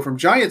sax solo from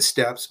Giant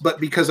Steps,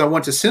 but because I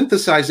want to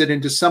synthesize it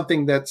into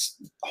something that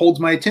holds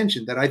my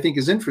attention, that I think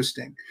is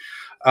interesting.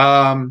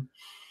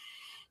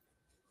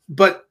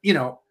 But,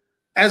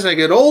 as I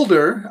get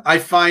older, I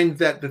find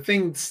that the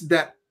things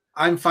that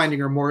I'm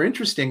finding are more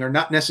interesting are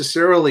not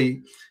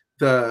necessarily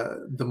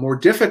the more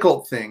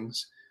difficult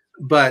things,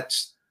 but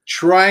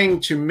trying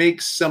to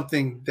make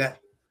something that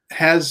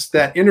has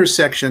that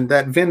intersection,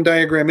 that Venn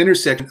diagram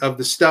intersection of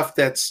the stuff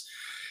that's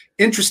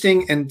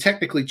interesting and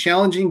technically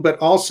challenging, but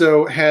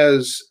also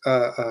has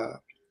a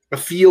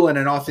feel and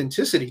an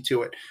authenticity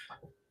to it.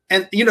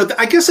 And,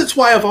 I guess that's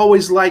why I've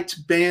always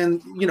liked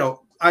band,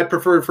 I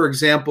prefer, for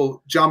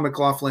example, John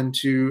McLaughlin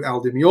to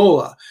Al Di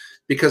Meola,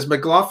 because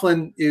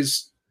McLaughlin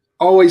is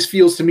always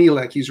feels to me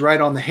like he's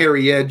right on the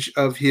hairy edge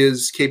of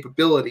his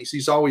capabilities.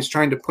 He's always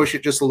trying to push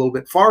it just a little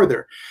bit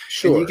farther.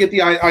 Sure. And you get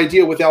the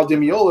idea with Al Di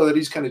Meola that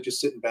he's kind of just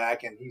sitting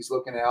back and he's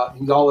looking out,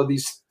 and all of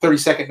these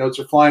 30-second notes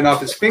are flying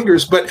off his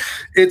fingers, but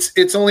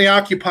it's only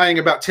occupying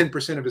about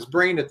 10% of his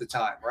brain at the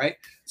time, right?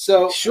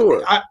 So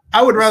sure,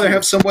 I would rather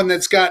have someone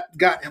that's got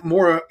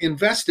more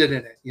invested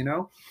in it, you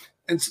know?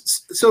 And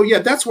so, yeah,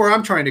 that's where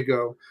I'm trying to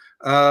go.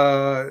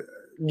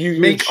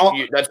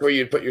 That's where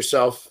you put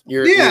yourself.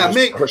 You're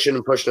pushing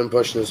and pushing and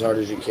pushing as hard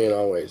as you can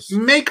always.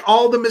 Make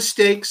all the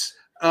mistakes,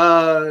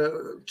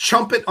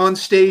 chump it on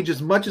stage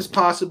as much as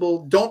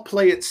possible. Don't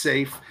play it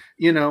safe.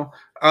 You know,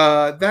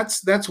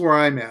 that's where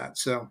I'm at.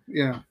 So,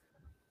 yeah.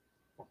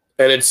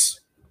 And it's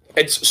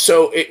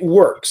so it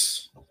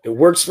works. It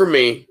works for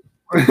me.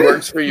 It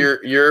works for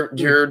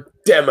your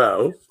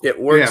demo. It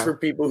works for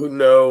people who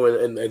know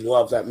and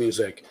love that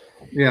music.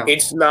 Yeah.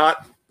 It's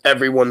not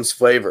everyone's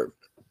flavor.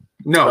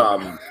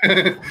 No.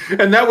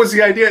 And that was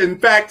the idea. In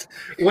fact,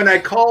 when I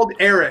called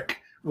Eric,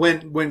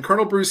 when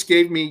Colonel Bruce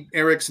gave me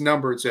Eric's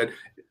number and said,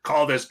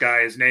 call this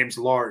guy, his name's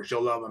Lars,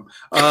 you'll love him.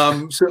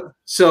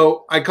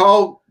 So I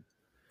call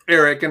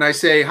Eric and I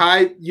say,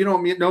 hi, you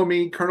don't know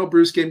me. Colonel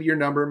Bruce gave me your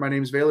number. My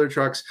name's Valor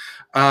Trucks.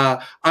 I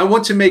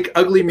want to make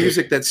ugly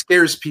music that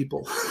scares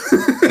people.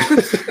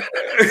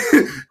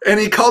 And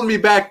he called me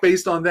back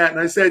based on that. And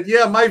I said,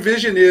 yeah, my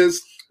vision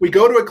is we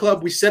go to a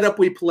club, we set up,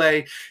 we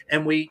play,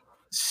 and we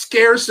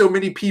scare so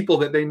many people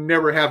that they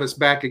never have us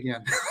back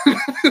again.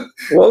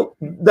 Well,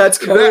 that's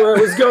kind of where I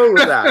was going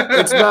with that.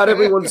 It's not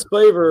everyone's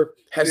flavor.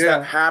 Has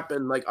that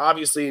happened? Like,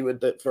 obviously with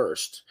the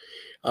first.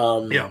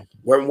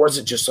 When was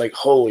it just like,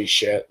 holy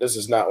shit, this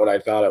is not what I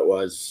thought it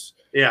was?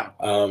 Yeah.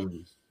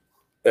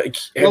 Would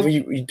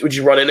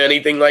you run into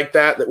anything like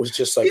that was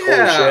just like,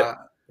 holy shit?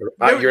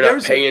 You're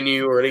not paying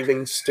you or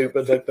anything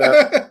stupid like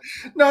that?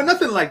 No,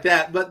 nothing like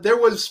that. But there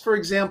was, for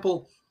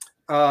example,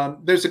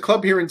 there's a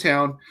club here in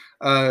town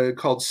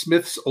called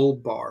Smith's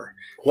Old Bar.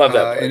 Love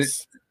that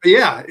place.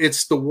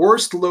 It's the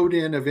worst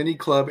load-in of any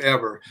club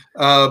ever.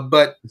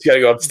 But you got to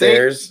go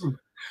upstairs.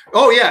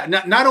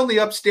 Not only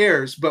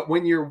upstairs, but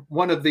when you're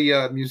one of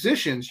the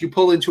musicians, you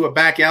pull into a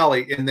back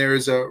alley, and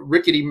there's a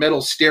rickety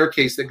metal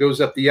staircase that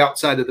goes up the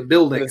outside of the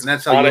building, and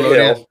that's how you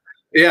load in.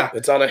 Yeah,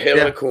 it's on a hill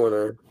in a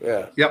corner.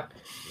 Yeah. Yep.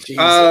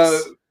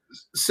 Jesus.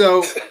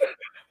 So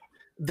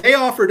they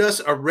offered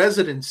us a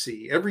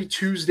residency every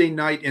Tuesday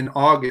night in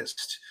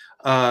August.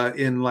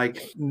 In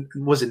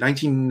was it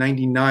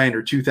 1999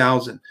 or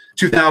 2000?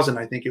 2000,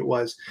 I think it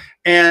was.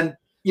 And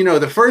you know,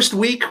 the first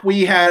week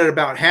we had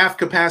about half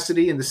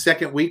capacity, and the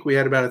second week we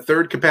had about a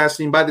third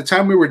capacity. And by the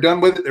time we were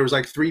done with it, there was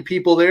like 3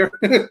 people there.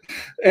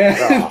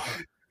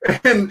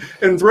 And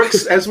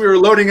Brooks, as we were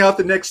loading out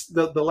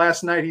the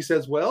last night, he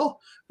says, "Well,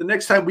 the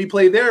next time we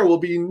play there will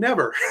be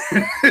never."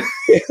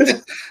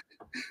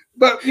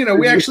 But you know,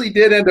 we actually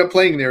did end up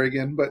playing there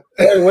again. But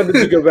when did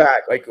you go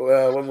back? Like,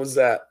 when was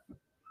that?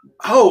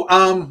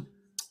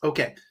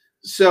 Okay.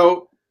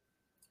 So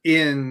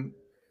in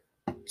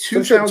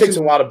 2000, it takes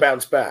a while to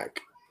bounce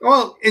back.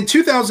 Well, in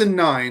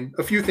 2009,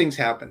 a few things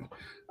happened.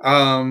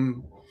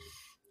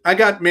 I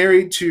got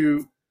married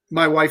to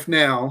my wife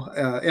now,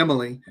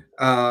 Emily,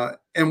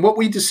 and what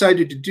we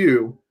decided to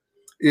do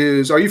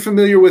is, are you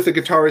familiar with a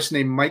guitarist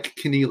named Mike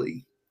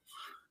Keneally?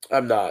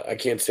 I'm not. I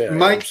can't say.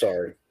 I'm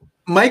sorry.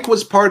 Mike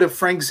was part of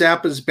Frank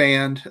Zappa's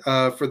band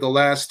for the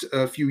last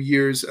few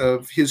years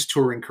of his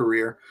touring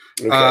career.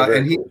 Okay,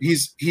 and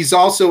he's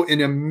also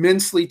an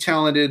immensely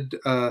talented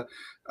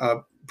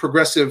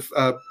progressive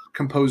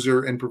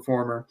composer and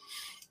performer.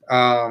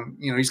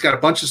 He's got a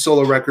bunch of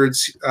solo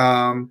records.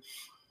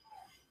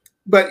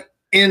 But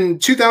in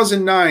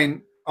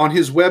 2009, on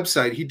his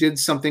website, he did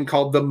something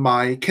called the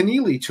My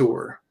Keneally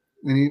Tour.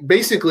 And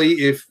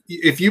basically,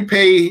 if you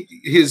pay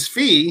his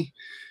fee,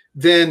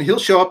 then he'll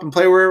show up and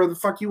play wherever the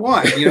fuck you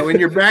want, in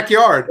your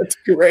backyard. That's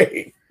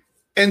great.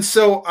 And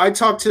so I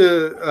talked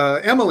to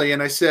Emily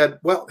and I said,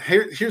 well,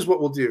 here's what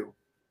we'll do.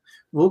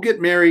 We'll get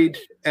married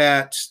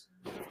at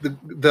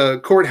the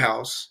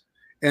courthouse.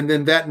 And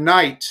then that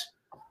night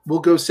we'll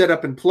go set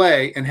up and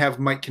play and have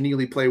Mike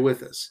Keneally play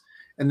with us.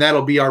 And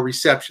that'll be our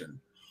reception.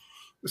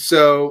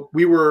 So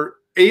we were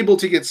able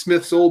to get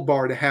Smith's Old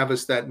Bar to have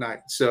us that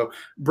night. So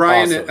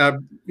Brian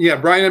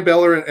and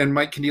Beller and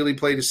Mike Keneally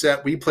played a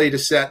set. We played a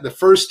set, the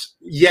first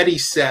Yeti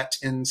set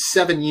in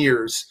 7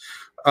 years.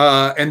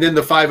 And then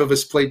the 5 of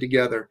us played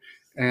together.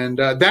 And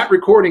that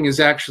recording is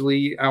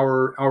actually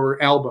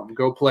our album,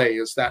 Go Play,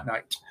 is that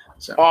night.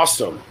 So,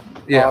 awesome.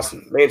 Yeah.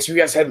 Awesome. Man, so you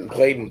guys hadn't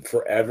played in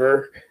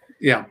forever.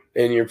 Yeah.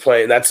 And you're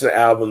playing, that's an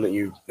album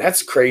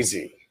that's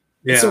crazy.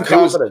 Yeah. Some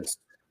confidence.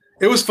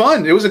 It was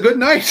fun. It was a good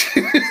night.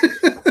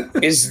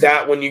 Is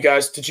that when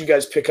did you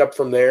guys pick up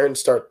from there and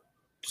start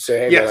to say,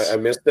 hey, yes. man,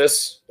 I missed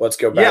this. Let's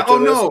go back to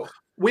this? No.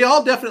 we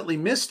all definitely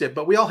missed it,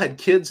 but we all had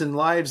kids and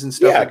lives and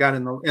stuff Yeah. that got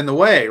in the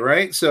way,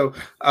 right? So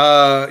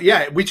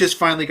yeah, we just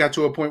finally got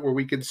to a point where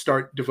we could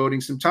start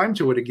devoting some time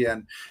to it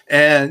again.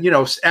 And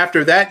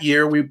after that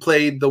year, we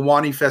played the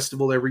Wani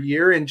Festival every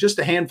year and just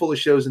a handful of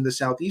shows in the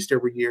Southeast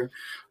every year.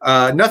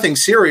 Nothing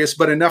serious,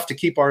 but enough to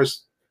keep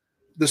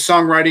the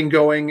songwriting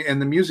going and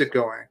the music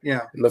going.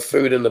 Yeah. And the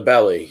food in the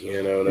belly,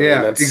 you know. What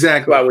I mean?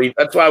 Exactly.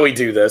 That's why we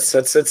do this.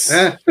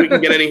 We can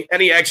get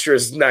any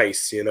extras,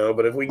 nice, you know.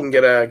 But if we can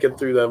get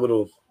through that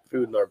little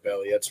food in our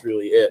belly, that's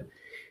really it.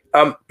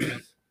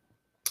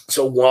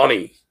 So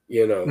Wani,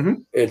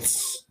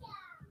 it's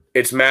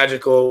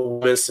magical.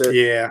 Miss it.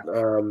 Yeah.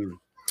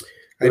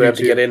 We don't have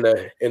to get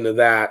into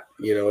that.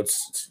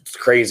 It's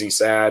crazy,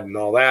 sad, and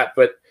all that.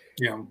 But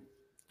yeah,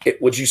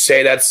 would you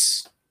say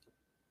that's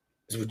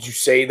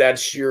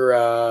your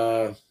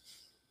I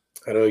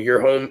don't know, your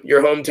home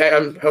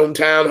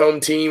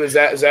team? Is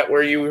that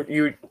where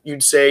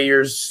you'd say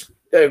yours?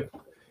 You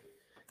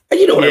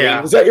know what I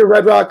mean? Is that your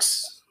Red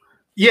Rocks?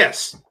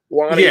 Yes.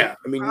 Wani? Yeah.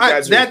 I mean, you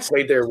guys have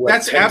played there.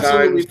 That's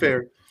absolutely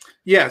fair.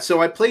 Yeah.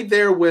 So I played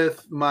there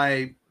with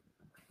my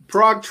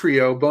prog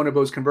trio,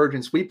 Bonobos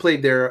Convergence. We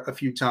played there a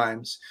few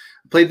times.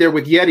 Played there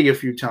with Yeti a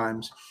few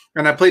times,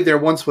 and I played there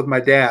once with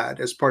my dad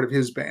as part of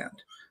his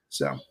band.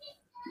 So.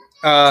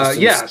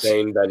 Yes.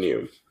 Insane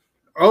venue.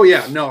 Oh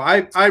yeah, no,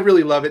 I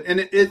really love it, and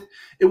it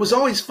was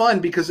always fun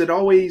because it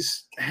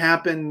always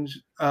happened.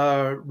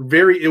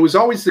 It was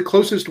always the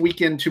closest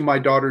weekend to my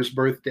daughter's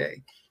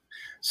birthday.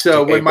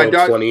 So when my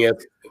daughter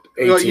 20th,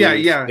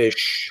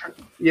 18th-ish.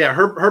 Yeah,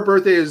 her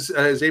birthday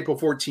is April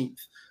 14th.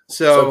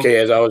 So okay,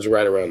 as I was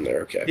right around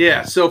there. Okay.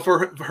 Yeah, so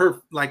for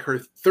her like her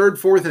third,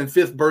 fourth, and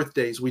fifth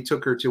birthdays, we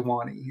took her to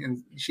Wani,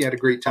 and she had a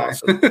great time.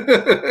 Awesome.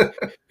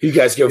 You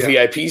guys go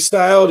VIP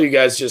style? Do you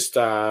guys just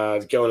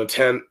go in a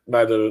tent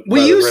by the?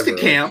 We used to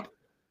camp.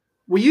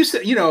 We used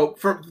to,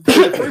 for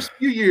the first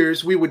few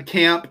years, we would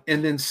camp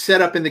and then set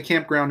up in the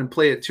campground and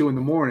play at 2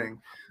 a.m.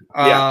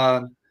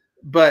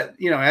 But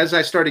as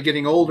I started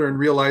getting older and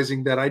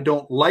realizing that I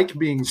don't like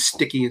being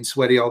sticky and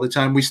sweaty all the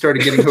time, we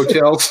started getting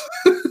hotels.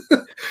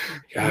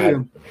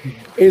 God.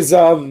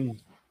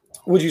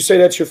 Would you say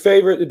that's your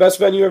favorite, the best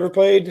venue you ever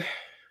played?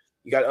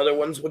 You got other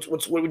ones? What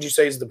would you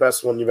say is the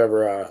best one you've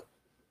ever?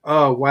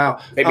 Oh wow!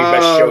 Maybe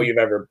best show you've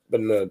ever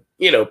been the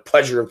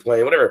pleasure of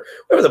playing, whatever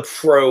the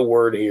pro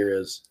word here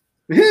is.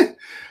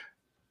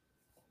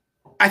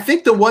 I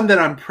think the one that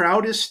I'm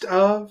proudest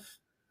of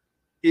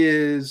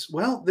is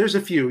there's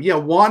a few. Yeah,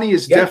 Wani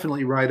is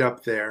definitely right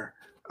up there.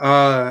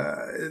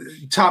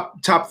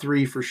 Top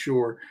 3 for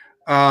sure.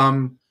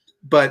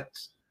 But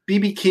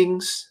BB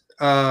King's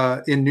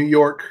in New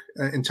York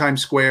in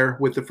Times Square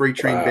with the Freight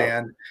Train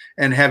Band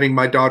and having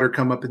my daughter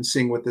come up and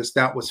sing with us.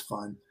 That was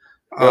fun.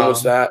 When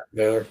was that,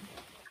 Baylor?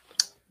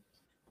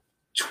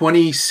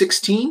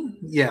 2016.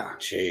 Yeah.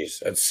 Jeez,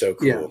 that's so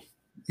cool.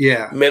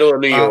 Yeah. Middle of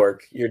New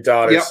York, your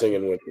daughter's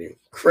singing with you.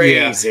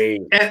 Crazy.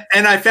 Yeah.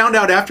 And I found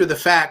out after the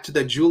fact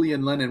that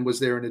Julian Lennon was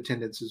there in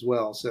attendance as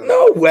well. So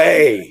no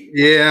way.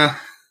 Yeah.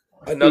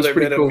 Another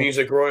bit of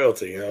music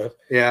royalty, huh?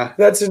 Yeah.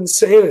 That's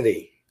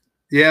insanity.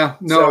 Yeah,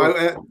 no,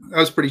 I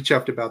was pretty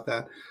chuffed about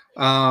that.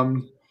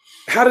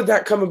 How did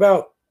that come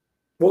about?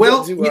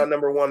 We'll get to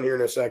number 1 here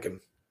in a second.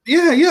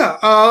 Yeah.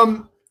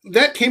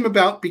 That came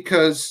about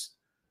because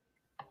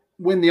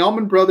when the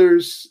Allman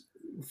Brothers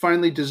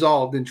finally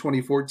dissolved in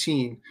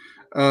 2014,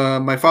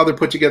 my father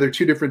put together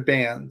 2 different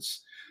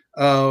bands.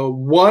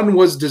 One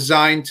was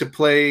designed to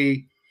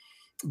play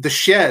the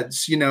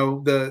sheds,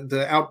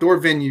 the outdoor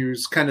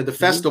venues, kind of the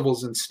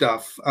festivals and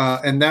stuff.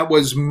 And that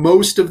was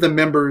most of the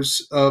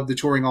members of the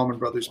touring Allman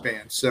Brothers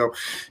band. So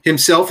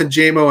himself and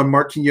JMO and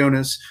Mark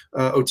Quinones,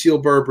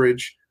 Oteil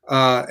Burbridge.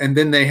 And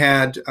then they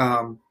had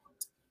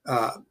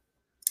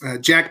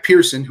Jack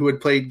Pearson, who had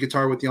played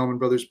guitar with the Allman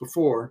Brothers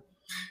before.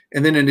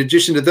 And then in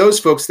addition to those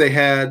folks, they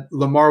had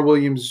Lamar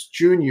Williams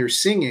Jr.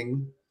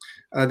 singing.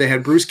 They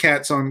had Bruce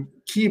Katz on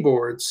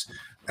keyboards.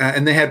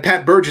 And they had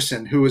Pat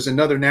Burgesson, who was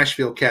another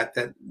Nashville cat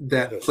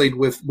that played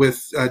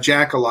with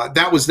Jack a lot.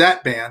 That was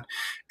that band.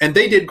 And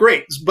they did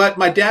great. But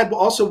my dad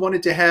also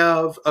wanted to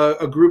have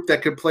a group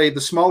that could play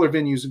the smaller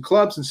venues and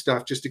clubs and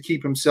stuff just to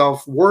keep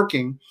himself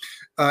working.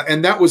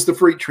 And that was the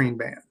Freight Train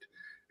Band.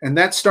 And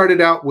that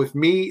started out with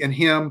me and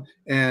him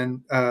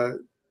and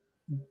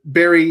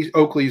Barry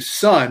Oakley's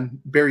son,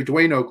 Barry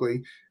Dwayne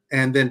Oakley,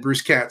 and then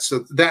Bruce Katz.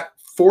 So that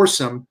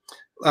foursome.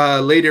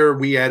 Later,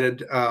 we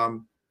added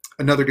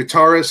another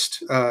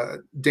guitarist,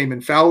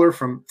 Damon Fowler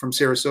from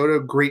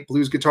Sarasota, great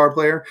blues guitar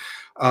player.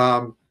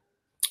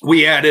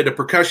 We added a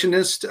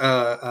percussionist,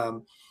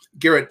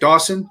 Garrett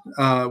Dawson.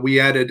 We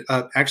added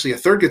actually a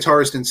third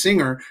guitarist and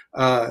singer,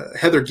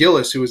 Heather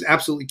Gillis, who is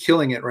absolutely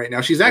killing it right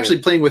now. She's actually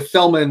playing with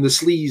Thelma and the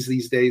Sleaze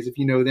these days, if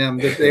you know them.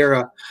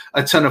 They're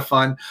a ton of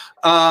fun.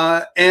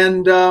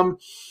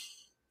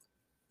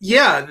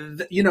 Yeah,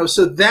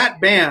 so that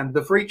band,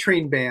 the Freight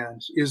Train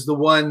Band, is the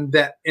one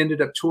that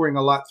ended up touring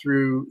a lot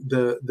through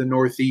the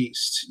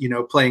Northeast.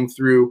 Playing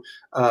through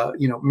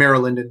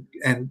Maryland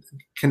and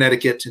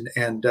Connecticut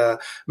and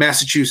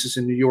Massachusetts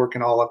and New York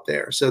and all up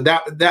there. So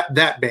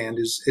that band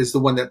is the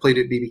one that played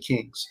at BB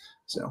King's.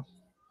 So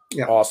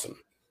yeah, awesome.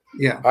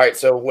 Yeah. All right.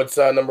 So what's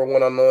number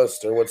one on the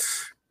list, or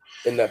what's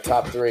in that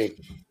top three?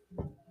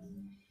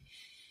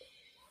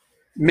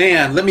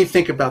 Man, let me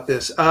think about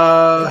this.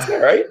 That's all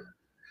right.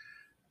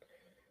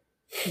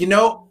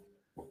 The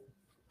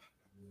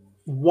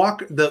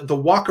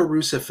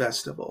Wakarusa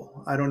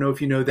Festival. I don't know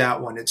if you know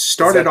that one. It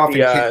started off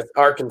in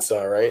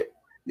Arkansas, right?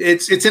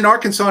 It's in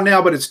Arkansas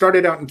now, but it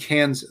started out in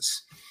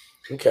Kansas.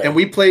 Okay. And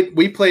we played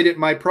it.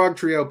 My prog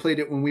trio played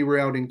it when we were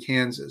out in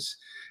Kansas.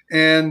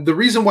 And the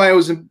reason why it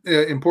was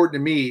important to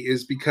me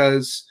is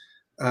because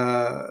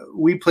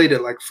we played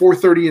at like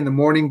 4:30 in the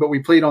morning, but we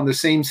played on the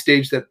same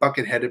stage that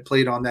Buckethead had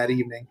played on that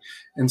evening,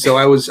 and so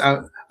I was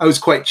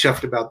quite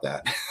chuffed about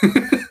that.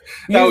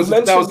 that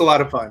was a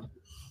lot of fun.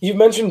 You've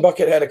mentioned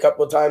Buckethead a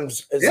couple of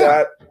times. Is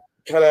that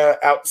kind of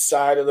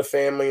outside of the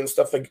family and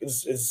stuff? Like,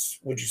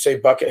 would you say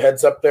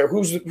Buckethead's up there?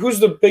 Who's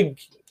the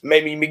big?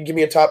 Maybe give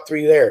me a top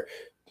three there.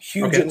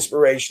 Huge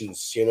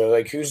inspirations.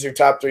 Like who's your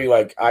top three?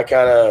 Like I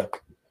kind of.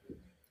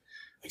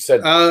 Like I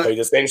said, play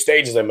the same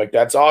stages. I'm like,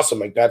 that's awesome.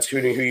 Like that's who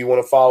you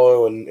want to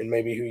follow and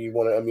maybe who you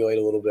want to emulate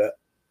a little bit.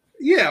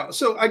 Yeah.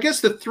 So I guess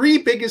the three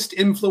biggest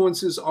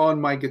influences on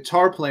my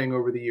guitar playing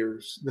over the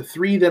years, the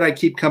three that I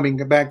keep coming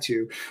back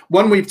to,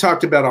 one we've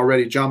talked about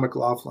already, John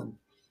McLaughlin.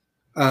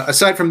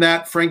 Aside from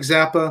that, Frank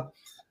Zappa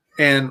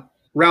and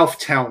Ralph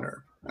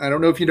Towner. I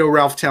don't know if you know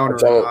Ralph Towner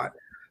or not.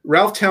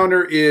 Ralph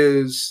Towner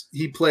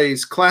he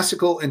plays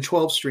classical and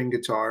 12-string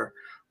guitar.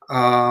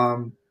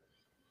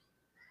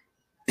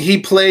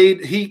 He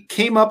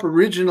came up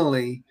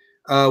originally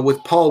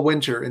with Paul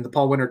Winter in the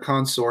Paul Winter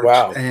Consort.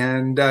 Wow.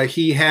 And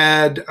he's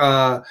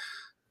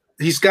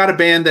got a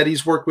band that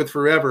he's worked with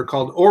forever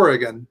called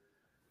Oregon.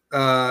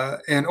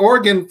 And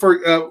Oregon,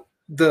 for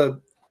the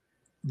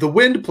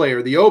wind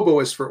player, the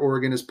oboist for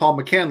Oregon is Paul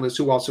McCandless,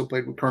 who also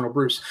played with Colonel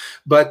Bruce.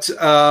 But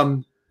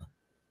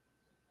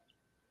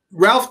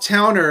Ralph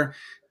Towner,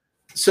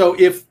 so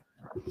if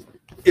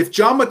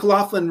John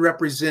McLaughlin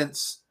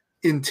represents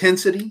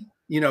intensity,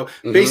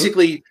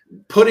 basically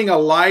putting a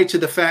lie to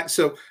the fact.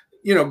 So,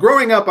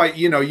 growing up,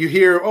 you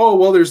hear, oh,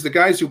 well, there's the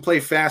guys who play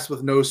fast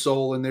with no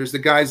soul, and there's the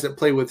guys that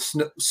play with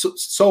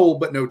soul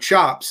but no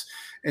chops.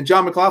 And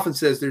John McLaughlin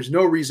says there's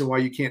no reason why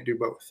you can't do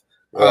both.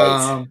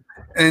 Right.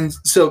 And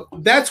so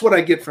that's what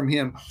I get from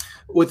him.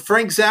 With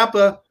Frank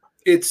Zappa,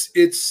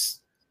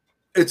 it's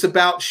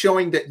about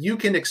showing that you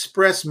can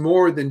express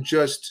more than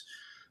just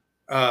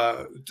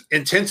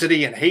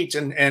intensity and hate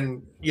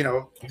and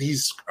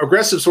these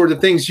aggressive sort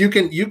of things. You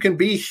can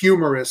be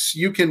humorous.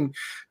 You can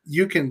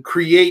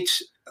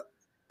create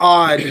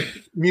odd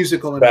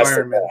musical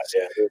environments.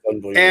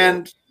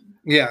 And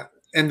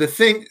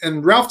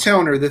Ralph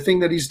Towner, the thing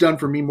that he's done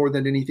for me more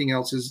than anything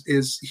else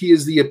is he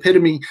is the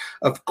epitome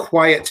of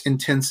quiet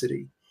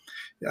intensity.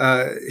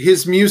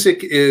 His music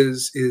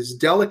is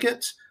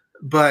delicate,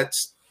 but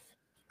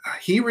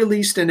he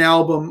released an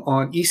album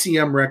on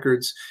ECM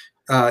Records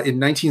in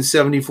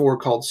 1974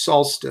 called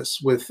Solstice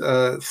with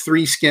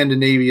three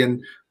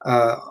Scandinavian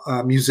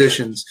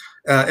musicians,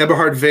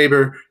 Eberhard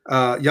Weber,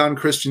 Jan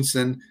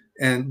Christensen,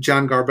 and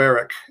John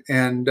Garbarek.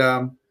 And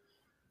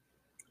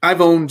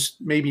I've owned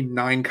maybe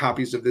 9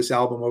 copies of this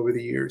album over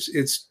the years.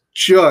 It's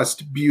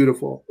just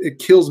beautiful. It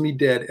kills me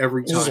dead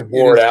every time. Just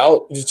wore it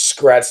out, just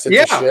scratched it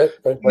to shit.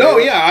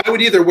 I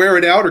would either wear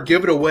it out or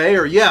give it away,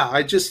 or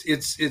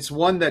it's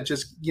one that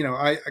just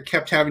I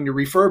kept having to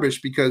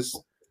refurbish because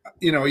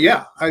it's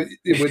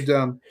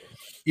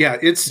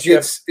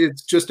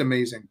just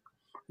amazing.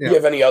 Do you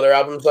have any other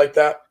albums like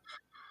that?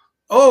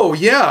 Oh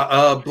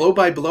yeah, Blow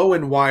by Blow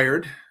and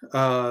Wired,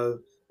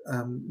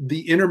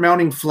 The Inner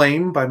Mounting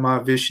Flame by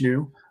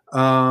Mahavishnu.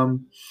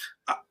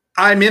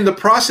 I'm in the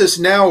process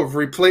now of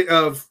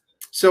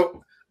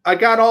so I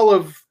got all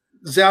of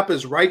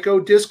Zappa's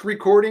Ryko disc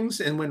recordings,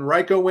 and when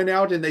Ryko went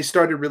out and they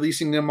started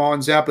releasing them on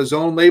Zappa's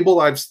own label,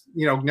 I've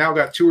now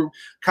got 2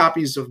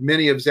 copies of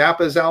many of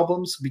Zappa's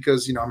albums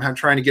because I'm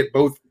trying to get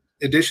both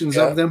editions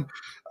of them.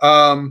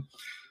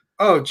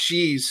 Oh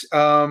geez,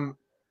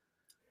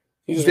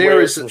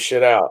 there is some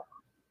shit out.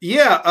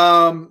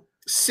 Yeah,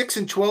 6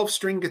 and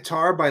 12-string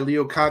guitar by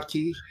Leo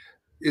Kottke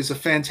is a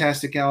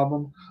fantastic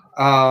album.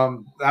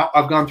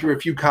 I've gone through a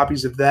few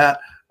copies of that.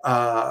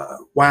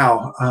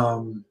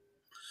 Wow.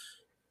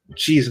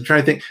 Geez, I'm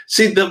trying to think.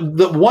 See,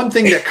 the one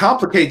thing that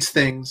complicates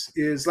things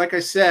is, like I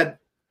said,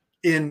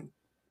 in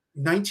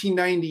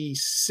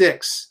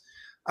 1996,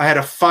 I had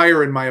a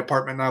fire in my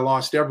apartment and I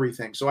lost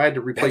everything. So I had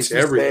to replace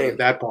everything at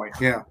that point.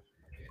 Yeah.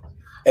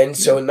 And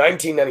so in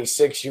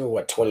 1996, you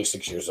were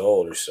 26 years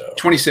old or so?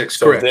 26,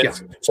 so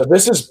correct. So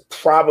this is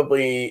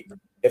probably,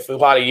 if a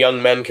lot of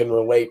young men can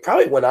relate,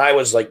 probably when I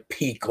was like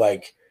peak,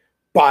 like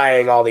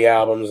buying all the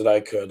albums that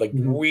I could, like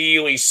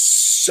really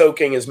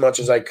soaking as much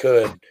as I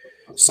could,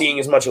 seeing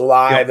as much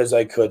live as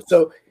I could.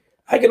 So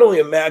I can only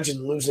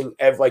imagine losing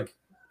like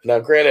now.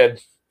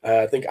 Granted,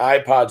 I think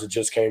iPods had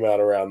just came out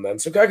around then,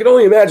 so I can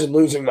only imagine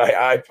losing my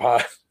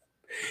iPod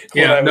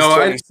when I was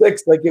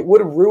 26. Like it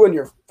would have ruined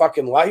your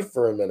fucking life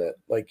for a minute.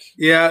 Like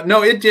yeah,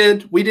 no, it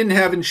did. We didn't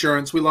have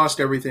insurance. We lost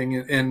everything,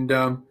 and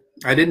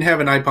I didn't have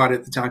an iPod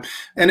at the time,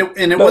 and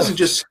it wasn't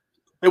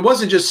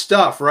just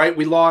stuff, right?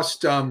 We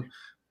lost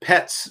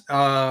pets.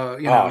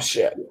 Oh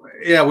shit.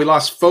 Yeah, we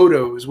lost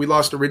photos. We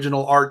lost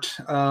original art.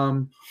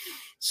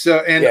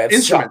 So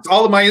instruments. Sucked.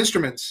 All of my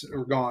instruments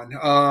are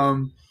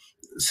gone.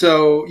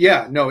 So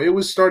yeah, no, it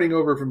was starting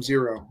over from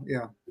zero.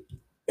 Yeah.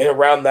 And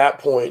around that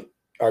point,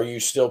 are you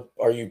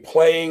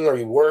playing? Are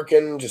you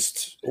working?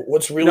 Just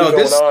what's really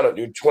going on at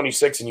you're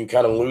 26 and you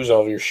kind of lose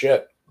all of your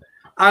shit?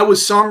 I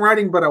was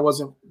songwriting, but I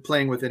wasn't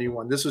playing with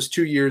anyone. This was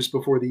 2 years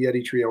before the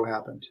Yeti Trio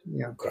happened.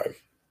 Yeah. Okay.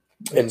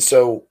 And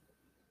so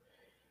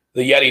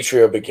the Yeti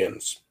Trio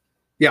begins.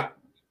 Yeah.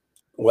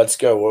 Let's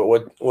go.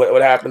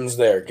 What happens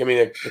there? Give me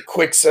a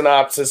quick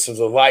synopsis of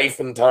the life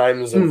and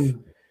times of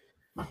you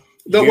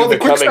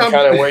becoming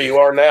kind of where you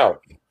are now.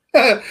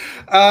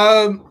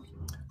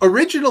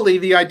 Originally,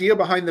 the idea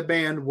behind the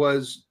band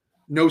was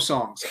no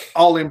songs,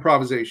 all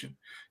improvisation.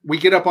 We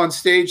get up on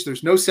stage,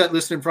 there's no set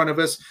list in front of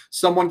us.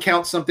 Someone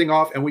counts something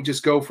off, and we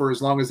just go for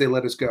as long as they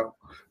let us go.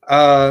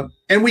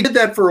 And we did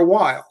that for a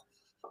while.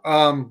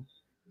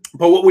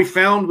 But what we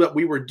found that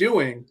we were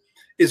doing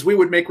is we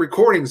would make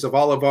recordings of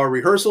all of our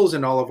rehearsals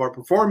and all of our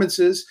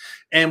performances.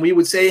 And we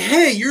would say,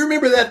 hey, you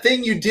remember that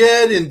thing you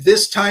did in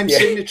this time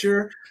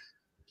signature?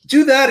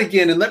 Do that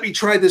again and let me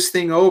try this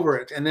thing over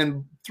it. And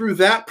then through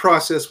that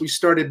process, we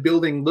started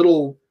building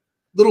little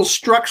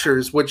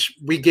structures, which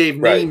we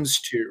gave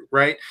names to,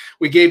 right?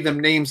 We gave them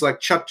names like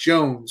Chuck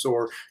Jones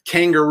or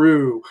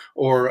Kangaroo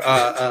or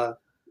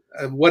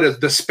what is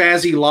the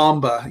Spazzy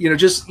Lamba,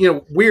 just,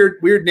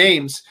 weird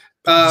names.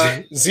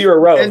 Zero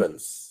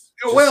relevance.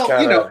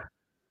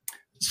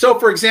 So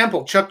for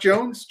example, Chuck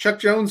Jones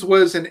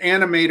was an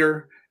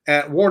animator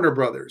at Warner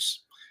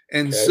Brothers.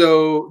 And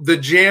so the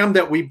jam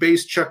that we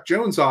based Chuck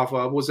Jones off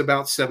of was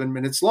about 7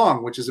 minutes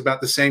long, which is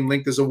about the same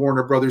length as a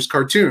Warner Brothers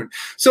cartoon.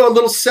 So a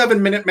little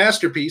 7-minute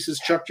masterpiece is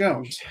Chuck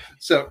Jones.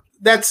 So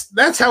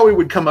that's how we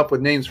would come up with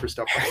names for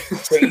stuff. How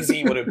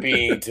crazy would it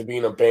be to be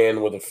in a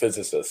band with a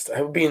physicist?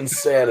 That would be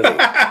insanity.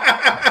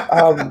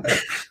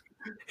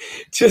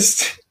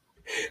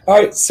 All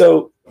right.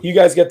 So you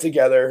guys get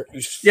together.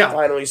 You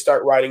finally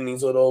start writing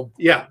these little,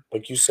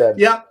 like you said.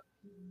 Yeah.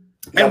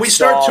 And we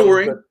start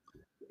touring.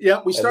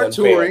 We start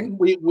touring.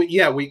 We're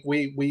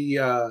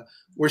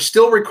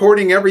still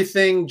recording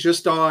everything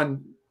just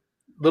on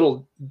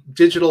little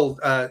digital.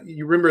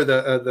 You remember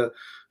the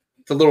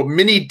little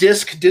mini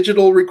disc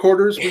digital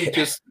recorders? We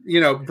just,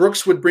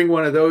 Brooks would bring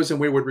one of those and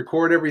we would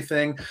record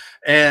everything.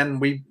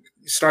 And we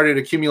started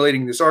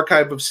accumulating this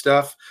archive of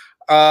stuff.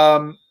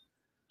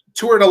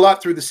 Toured a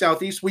lot through the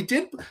Southeast. We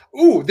did.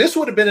 This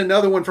would have been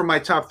another one from my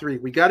top 3.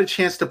 We got a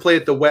chance to play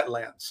at the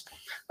Wetlands.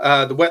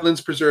 The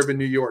Wetlands Preserve in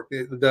New York.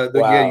 The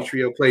Yeti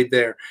Trio played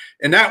there.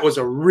 And that was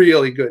a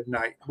really good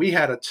night. We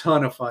had a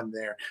ton of fun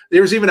there.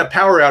 There was even a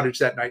power outage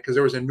that night because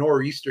there was a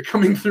nor'easter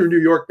coming through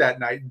New York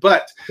that night.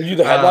 But were you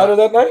the headliner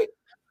that night?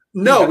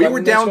 No, we were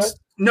down.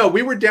 No,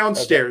 we were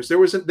downstairs.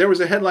 Okay. There was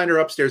a headliner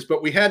upstairs,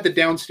 but we had the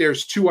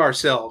downstairs to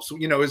ourselves.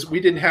 We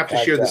didn't have to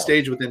share the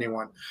stage with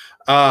anyone.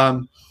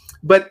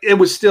 But it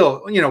was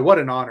still, what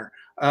an honor.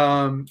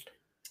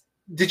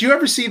 Did you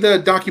ever see the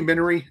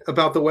documentary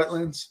about the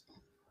Wetlands?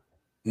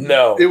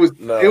 No, it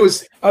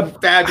was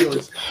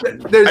fabulous.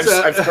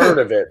 I've heard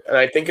of it, and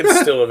I think it's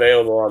still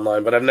available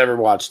online, but I've never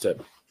watched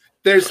it.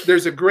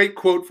 There's a great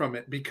quote from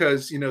it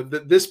because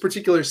this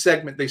particular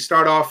segment they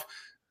start off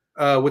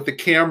with the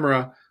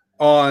camera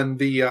on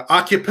the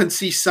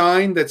occupancy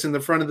sign that's in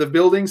the front of the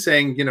building,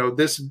 saying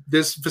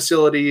this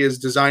facility is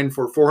designed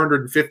for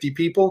 450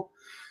 people,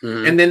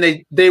 and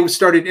then they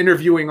started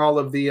interviewing all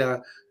of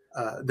the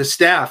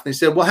staff. They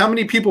said, "Well, how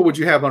many people would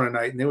you have on a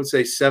night?" And they would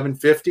say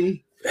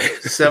 750.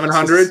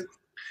 700.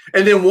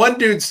 And then one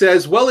dude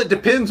says, well, it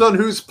depends on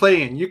who's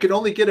playing. You can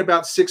only get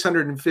about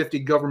 650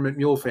 Government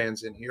Mule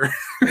fans in here.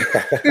 I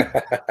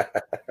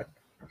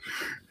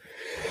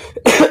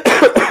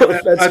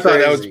thought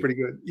that was pretty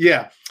good.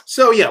 Yeah.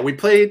 So we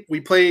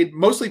played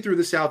mostly through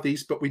the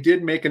Southeast, but we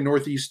did make a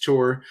Northeast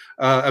tour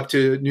up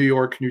to New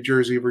York, New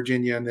Jersey,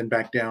 Virginia, and then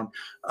back down.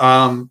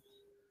 And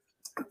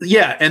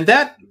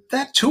that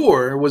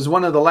tour was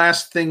one of the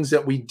last things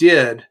that we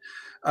did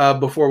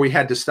before we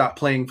had to stop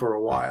playing for a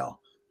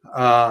while.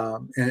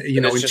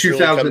 In 2000,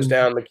 really comes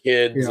down to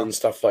kids and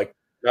stuff like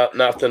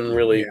nothing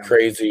really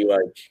crazy,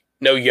 like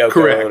no Yoko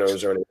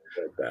Onos or anything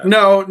like that.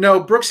 No.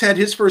 Brooks had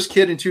his first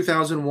kid in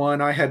 2001.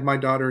 I had my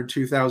daughter in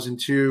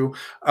 2002.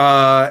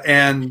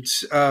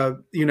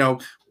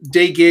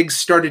 Day gigs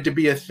started to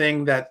be a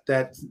thing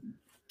that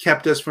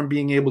kept us from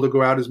being able to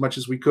go out as much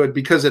as we could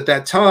because at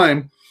that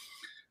time,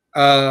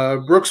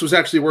 Brooks was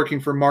actually working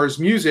for Mars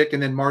Music,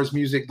 and then Mars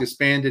Music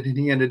disbanded, and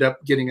he ended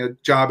up getting a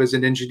job as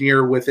an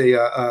engineer with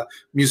a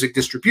music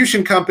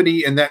distribution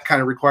company, and that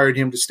kind of required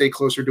him to stay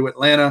closer to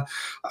Atlanta.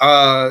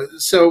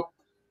 So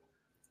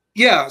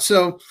Yeah.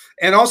 So,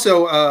 and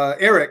also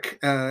Eric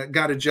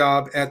got a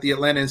job at the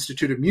Atlanta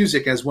Institute of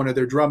Music as one of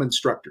their drum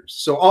instructors.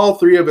 So all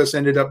three of us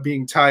ended up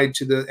being tied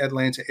to the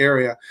Atlanta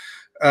area.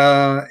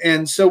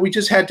 And so we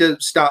just had to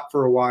stop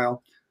for a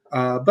while.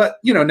 But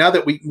now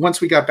that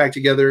once we got back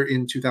together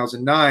in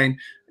 2009,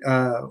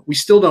 we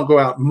still don't go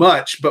out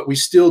much, but we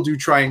still do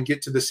try and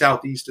get to the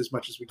Southeast as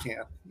much as we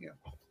can. Yeah.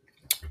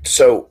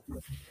 So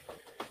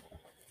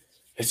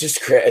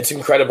it's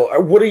incredible.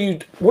 What are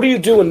you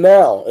doing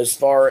now as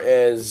far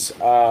as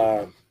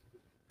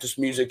just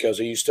music goes?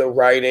 Are you still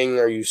writing?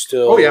 Are you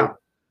still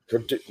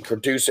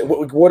producing?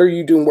 What are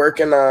you doing? Where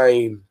can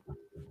I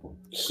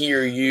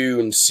hear you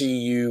and see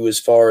you as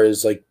far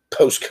as like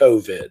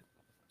post-COVID?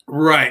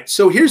 Right.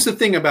 So here's the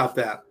thing about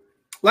that.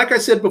 Like I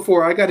said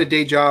before, I got a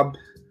day job.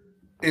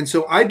 And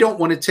so I don't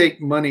want to take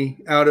money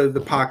out of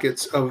the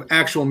pockets of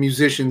actual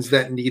musicians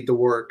that need the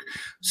work.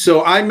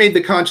 So I made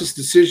the conscious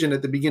decision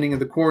at the beginning of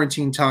the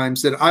quarantine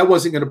times that I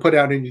wasn't going to put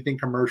out anything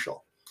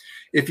commercial.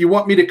 If you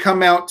want me to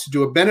come out to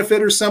do a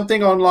benefit or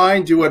something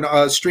online, do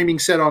a streaming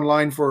set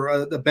online for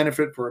a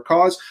benefit for a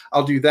cause,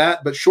 I'll do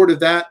that. But short of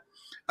that,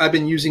 I've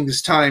been using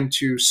this time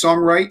to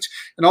songwrite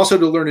and also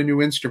to learn a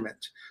new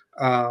instrument.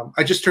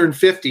 I just turned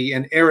 50,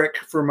 and Eric,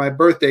 for my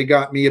birthday,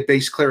 got me a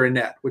bass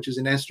clarinet, which is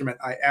an instrument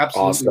I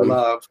absolutely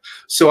love.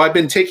 So I've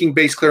been taking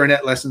bass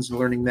clarinet lessons and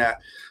learning that.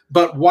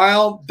 But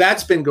while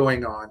that's been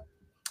going on,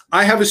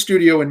 I have a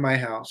studio in my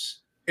house.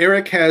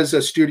 Eric has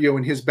a studio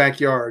in his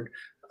backyard.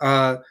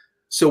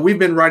 So we've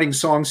been writing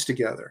songs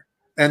together.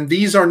 And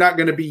these are not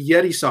going to be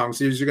Yeti songs.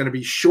 These are going to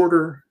be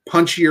shorter,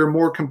 punchier,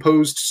 more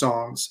composed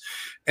songs.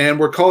 And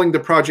we're calling the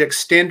project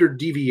Standard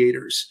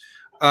Deviators.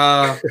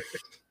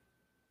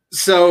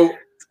 So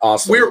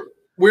awesome.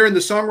 We're in the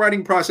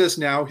songwriting process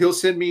now. He'll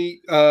send me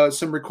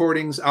some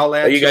recordings. I'll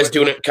add. Are you guys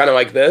doing it kind of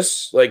like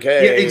this? Like,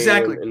 hey, yeah,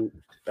 exactly. And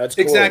that's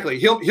cool. Exactly.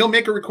 He'll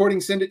make a recording,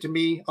 send it to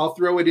me. I'll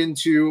throw it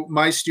into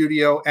my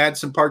studio, add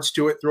some parts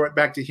to it, throw it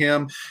back to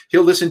him.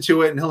 He'll listen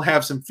to it and he'll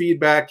have some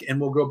feedback,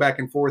 and we'll go back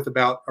and forth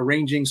about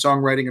arranging,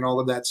 songwriting, and all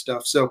of that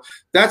stuff. So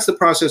that's the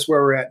process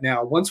where we're at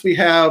now. Once we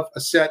have a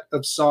set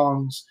of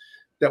songs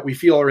that we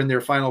feel are in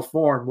their final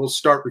form, we'll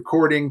start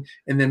recording,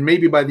 and then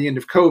maybe by the end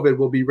of COVID,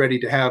 we'll be ready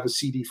to have a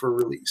CD for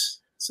release.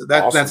 So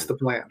that's the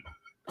plan.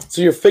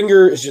 So your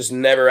finger is just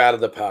never out of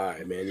the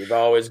pie, man. You've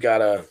always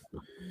got an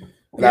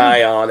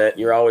eye on it.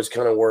 You're always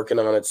kind of working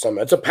on it.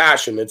 It's a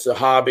passion. It's a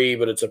hobby,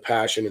 but it's a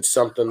passion. It's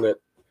something that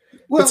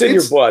it's in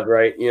your blood,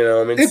 right?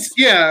 I mean,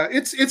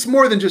 it's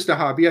more than just a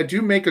hobby. I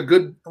do make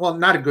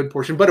not a good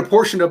portion, but a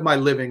portion of my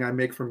living I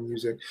make from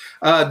music.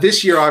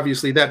 This year,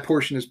 obviously, that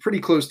portion is pretty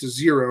close to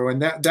zero,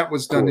 and that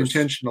was done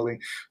intentionally.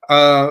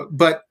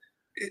 But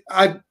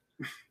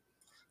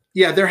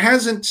there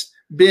hasn't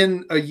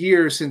been a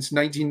year since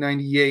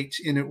 1998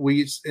 in at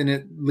least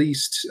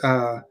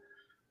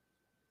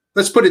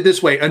let's put it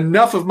this way: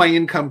 enough of my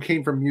income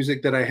came from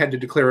music that I had to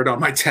declare it on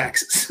my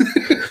taxes.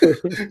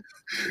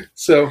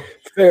 So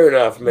fair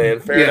enough,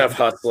 man. Fair enough,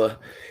 hustler.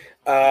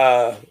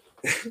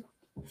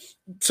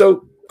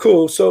 So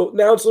cool. So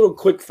now it's a little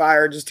quick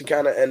fire just to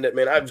kind of end it,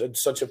 man. I've had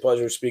such a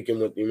pleasure speaking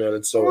with you, man.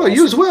 It's so awesome.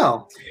 You as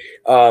well.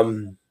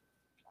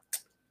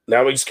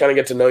 Now we just kind of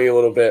get to know you a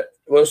little bit.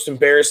 Most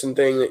embarrassing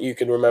thing that you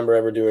can remember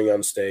ever doing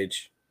on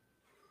stage?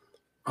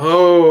 I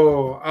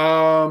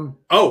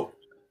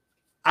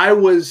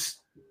was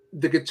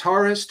the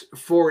guitarist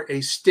for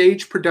a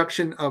stage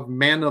production of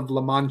Man of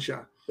La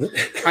Mancha.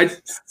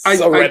 This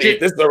is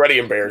already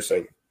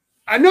embarrassing.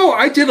 I know.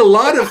 I did a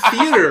lot of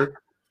theater.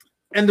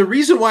 And the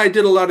reason why I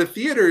did a lot of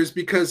theater is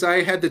because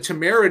I had the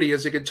temerity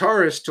as a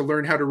guitarist to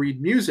learn how to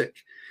read music.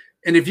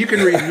 And if you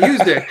can read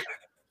music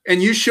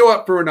and you show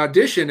up for an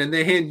audition and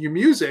they hand you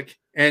music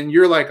and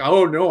you're like,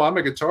 oh, no, I'm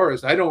a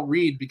guitarist. I don't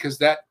read because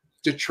that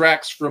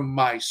detracts from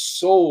my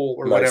soul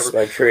or whatever.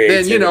 My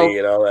creativity, then,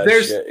 and all that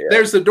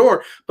there's the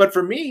door. But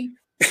for me,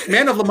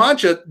 Man of La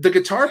Mancha, the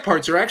guitar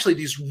parts are actually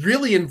these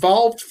really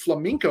involved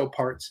flamenco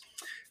parts.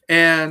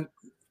 And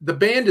the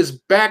band is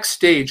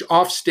backstage,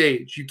 off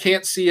stage. You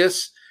can't see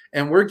us.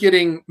 And we're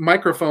getting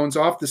microphones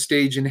off the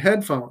stage and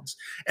headphones.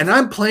 And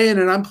I'm playing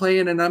and I'm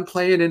playing and I'm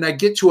playing. And I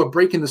get to a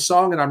break in the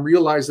song and I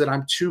realize that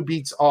I'm 2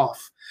 beats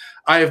off.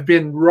 I have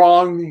been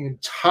wrong the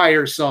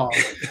entire song.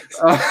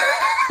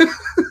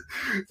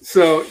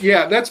 So,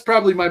 yeah, that's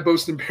probably my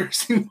most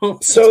embarrassing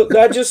moment. So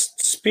that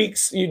just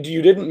speaks, you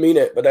didn't mean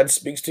it, but that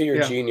speaks to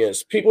your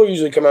genius. People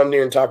usually come out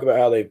here and talk about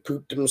how they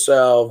pooped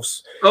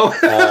themselves or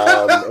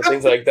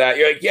things like that.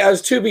 You're like, yeah,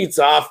 it's 2 beats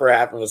off for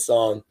half of a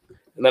song.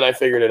 And then I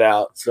figured it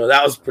out. So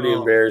that was pretty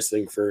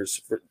embarrassing for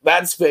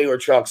that's Failure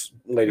Trucks,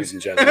 ladies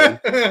and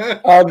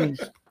gentlemen.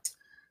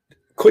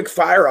 Quick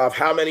fire off.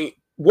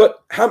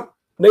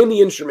 Name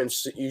the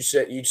instruments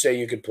that you'd say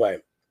you could play.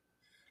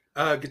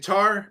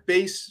 Guitar,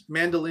 bass,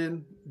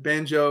 mandolin,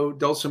 banjo,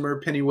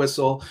 dulcimer, penny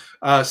whistle,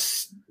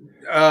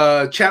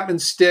 Chapman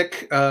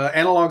stick,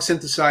 analog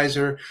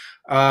synthesizer,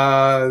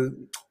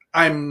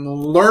 I'm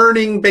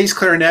learning bass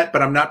clarinet,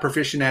 but I'm not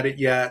proficient at it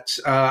yet.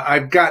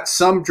 I've got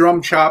some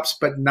drum chops,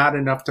 but not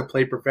enough to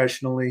play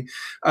professionally.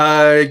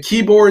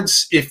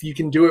 Keyboards, if you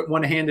can do it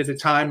one hand at a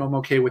time, I'm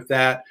okay with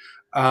that.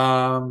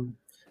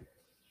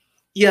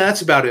 Yeah,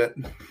 that's about it.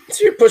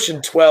 So you're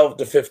pushing 12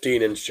 to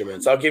 15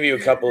 instruments. I'll give you a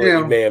couple that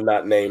you may have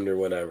not named or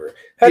whatever.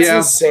 That's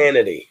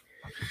insanity.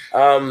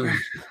 I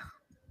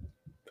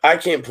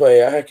can't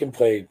play. I can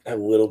play a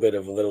little bit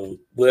of little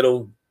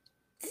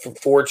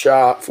four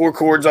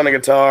chords on a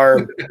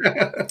guitar.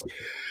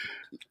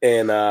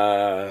 And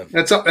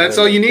that's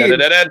all you need. On the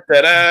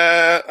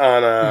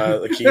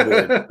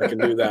keyboard. I can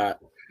do that.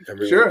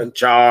 Sure. And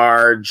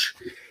charge.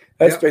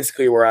 That's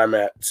basically where I'm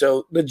at.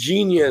 So the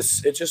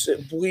genius,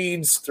 it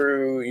bleeds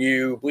through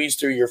you, bleeds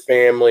through your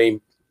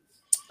family.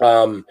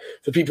 For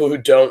people who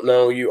don't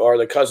know, you are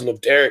the cousin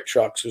of Derek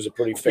Trucks, who's a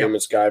pretty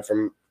famous guy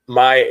from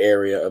my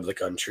area of the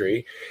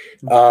country.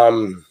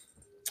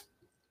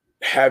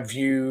 Have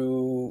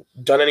you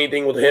done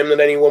anything with him that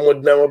anyone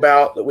would know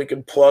about that we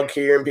could plug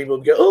here and people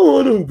would go,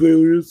 oh, I don't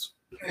play this?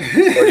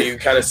 Or do you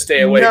kind of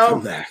stay away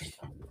from that?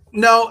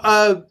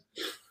 No.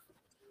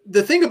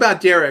 The thing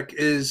about Derek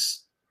is,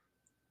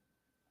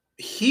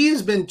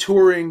 he's been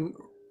touring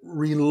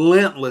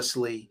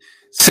relentlessly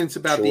since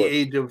about the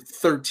age of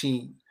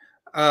 13.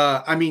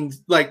 I mean,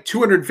 like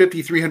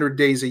 250, 300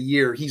 days a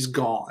year, he's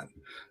gone.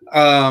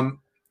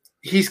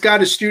 He's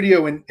got a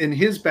studio in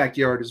his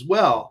backyard as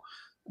well.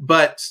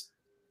 But,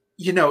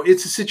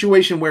 it's a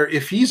situation where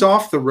if he's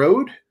off the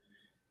road,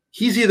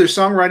 he's either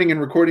songwriting and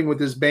recording with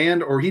his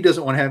band, or he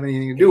doesn't want to have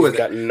anything to do with it.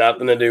 He's got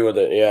nothing to do with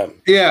it, yeah.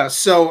 Yeah,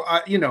 so,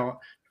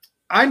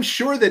 I'm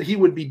sure that he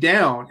would be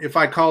down if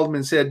I called him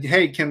and said,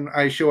 hey, can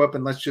I show up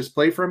and let's just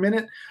play for a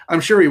minute?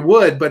 I'm sure he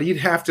would, but he'd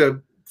have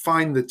to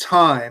find the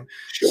time.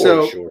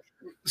 Sure.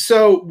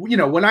 So,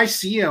 when I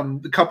see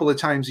him a couple of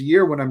times a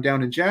year when I'm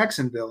down in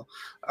Jacksonville,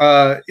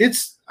 I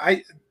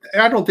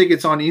don't think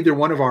it's on either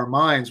one of our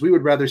minds. We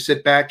would rather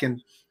sit back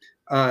and,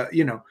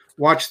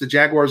 watch the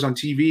Jaguars on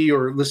TV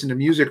or listen to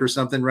music or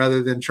something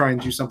rather than try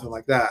and do something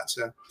like that.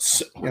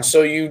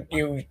 So you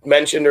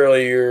mentioned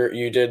earlier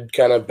you did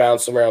kind of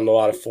bounce around a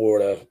lot of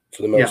Florida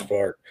for the most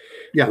part,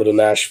 a little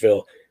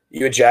Nashville.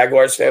 You a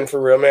Jaguars fan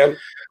for real, man?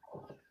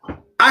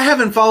 I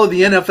haven't followed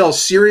the NFL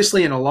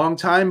seriously in a long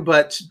time,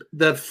 but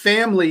the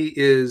family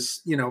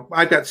is,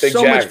 I've got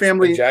much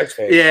family.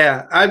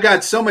 Yeah, I've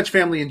got so much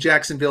family in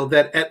Jacksonville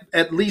that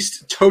at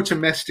least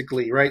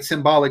totemistically, right,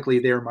 symbolically,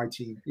 they're my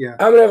team. Yeah,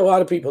 I'm gonna have a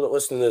lot of people that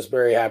listen to this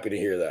very happy to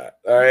hear that.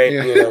 All right,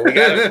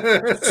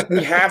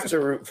 we have to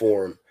root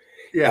for them.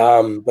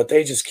 Yeah, but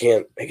they just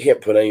can't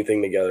put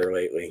anything together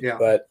lately. Yeah,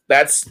 but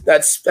that's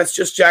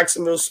just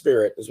Jacksonville's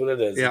spirit, is what it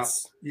is. Yeah.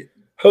 It's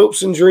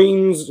hopes and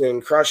dreams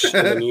and crushed,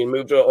 and then you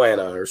move to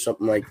Atlanta or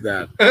something like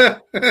that.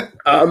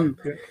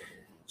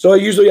 So I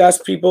usually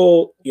ask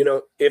people,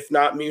 if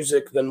not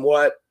music, then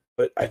what?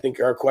 But I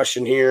think our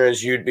question here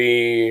is you'd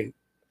be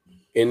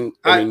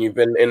you've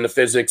been in the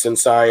physics and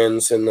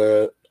science and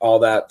all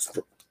that.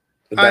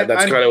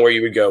 That's kind of where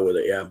you would go with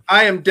it, yeah.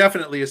 I am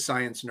definitely a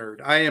science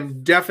nerd. I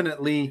am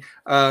definitely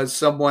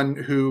someone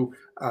who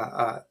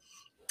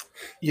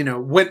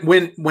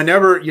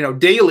whenever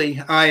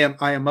daily I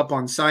am up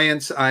on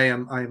science. I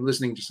am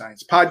listening to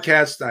science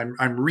podcasts.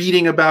 I'm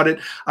reading about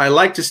it. I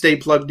like to stay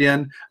plugged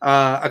in.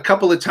 A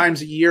couple of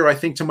times a year I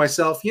think to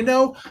myself,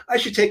 I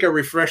should take a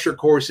refresher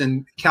course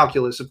in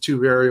calculus of two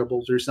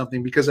variables or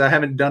something, because I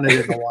haven't done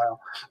it in a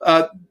while.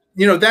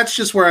 That's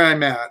just where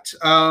I'm at.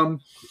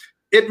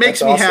 It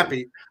makes me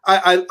happy.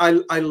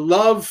 I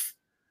love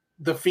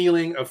the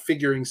feeling of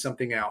figuring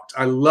something out.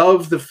 I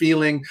love the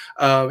feeling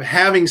of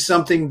having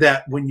something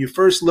that when you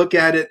first look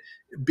at it,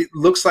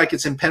 looks like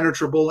it's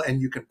impenetrable,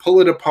 and you can pull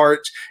it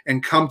apart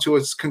and come to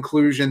its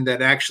conclusion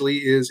that actually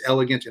is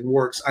elegant and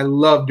works. I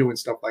love doing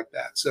stuff like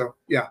that. So,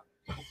 yeah.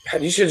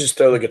 You should just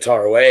throw the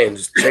guitar away and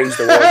just change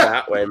the world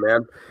that way,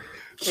 man.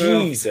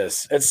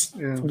 Jesus. It's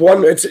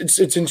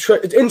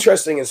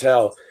interesting as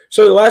hell.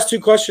 So the last two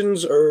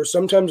questions are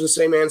sometimes the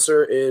same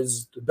answer: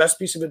 is the best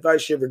piece of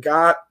advice you ever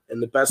got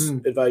and the best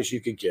advice you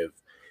could give.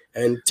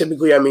 And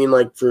typically, I mean,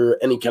 like for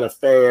any kind of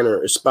fan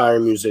or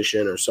aspiring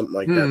musician or something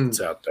like that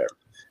that's out there.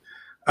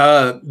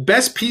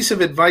 Best piece of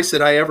advice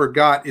that I ever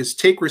got is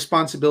take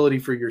responsibility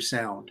for your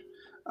sound.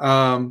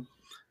 A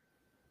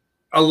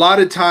lot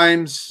of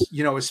times,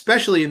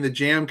 especially in the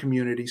jam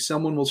community,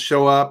 someone will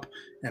show up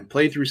and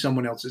play through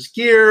someone else's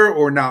gear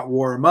or not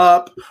warm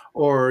up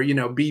or,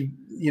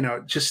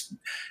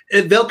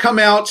 they'll come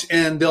out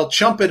and they'll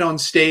chump it on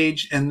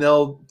stage and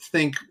they'll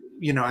think,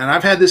 and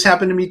I've had this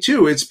happen to me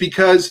too. It's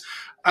because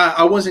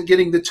I wasn't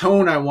getting the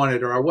tone I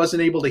wanted, or I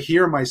wasn't able to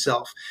hear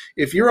myself.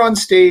 If you're on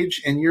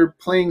stage and you're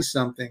playing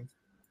something,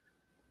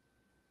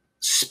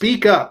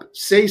 speak up,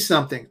 say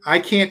something. I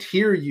can't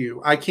hear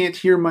you. I can't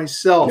hear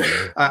myself.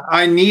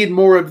 I need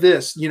more of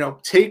this.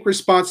 Take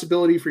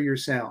responsibility for your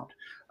sound.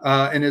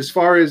 And as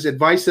far as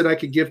advice that I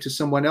could give to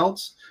someone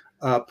else,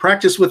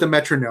 practice with a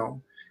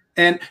metronome.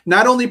 And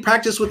not only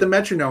practice with a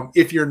metronome,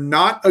 if you're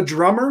not a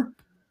drummer,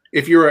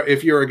 if you're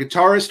a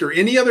guitarist or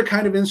any other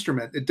kind of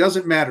instrument, it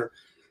doesn't matter.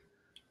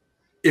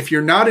 if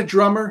you're not a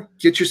drummer,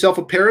 get yourself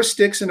a pair of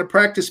sticks and a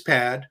practice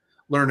pad,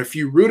 learn a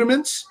few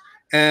rudiments,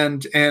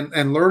 and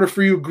learn a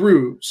few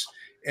grooves.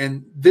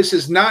 And this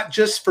is not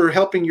just for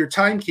helping your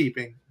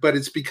timekeeping, but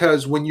it's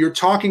because when you're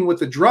talking with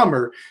the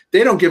drummer,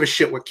 they don't give a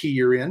shit what key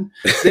you're in.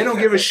 They don't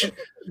give a shit.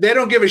 They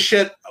don't give a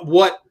shit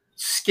what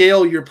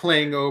scale you're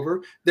playing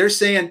over. They're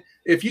saying,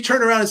 if you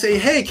turn around and say,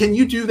 hey, can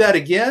you do that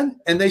again?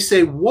 And they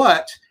say,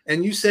 what?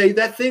 And you say,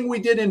 that thing we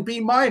did in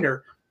B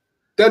minor,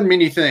 doesn't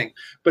mean anything.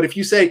 But if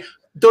you say,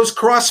 those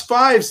cross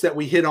fives that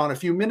we hit on a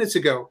few minutes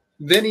ago,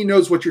 then he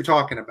knows what you're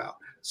talking about.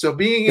 So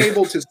being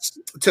able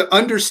to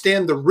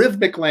understand the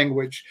rhythmic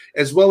language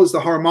as well as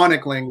the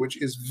harmonic language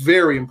is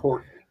very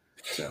important.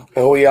 So.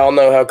 Well, we all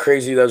know how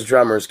crazy those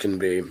drummers can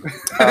be.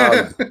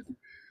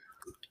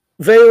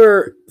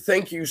 Vaylor,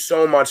 thank you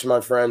so much,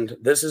 my friend.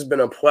 This has been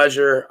a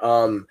pleasure.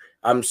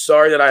 I'm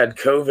sorry that I had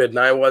COVID and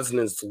I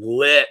wasn't as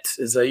lit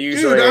as I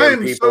usually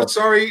am. I'm so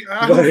sorry.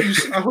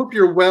 I hope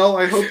you're well.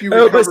 I hope you. I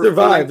hope I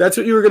survive. That's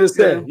what you were gonna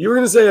say. Yeah. You were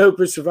gonna say, "I hope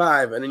I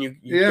survive," and then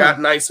you got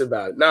nice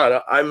about it.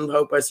 No, I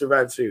hope I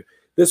survive too.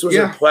 This was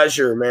a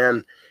pleasure,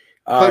 man.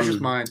 Pleasure's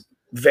mine.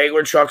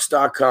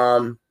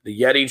 VaylorTrucks.com,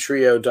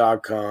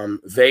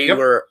 theYetiTrio.com,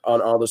 Vaylor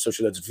on all the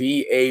social. That's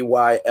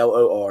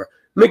VAYLOR.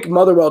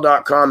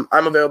 MickMotherwell.com.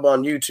 I'm available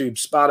on YouTube,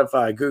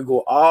 Spotify,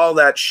 Google, all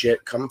that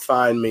shit. Come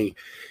find me.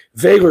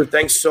 Vaylor,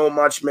 thanks so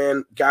much,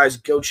 man. Guys,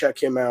 go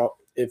check him out.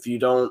 If you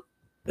don't,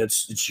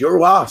 it's your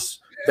loss.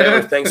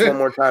 Vaylor, thanks one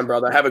more time,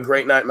 brother. Have a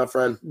great night, my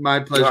friend. My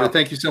pleasure. Wow.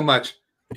 Thank you so much.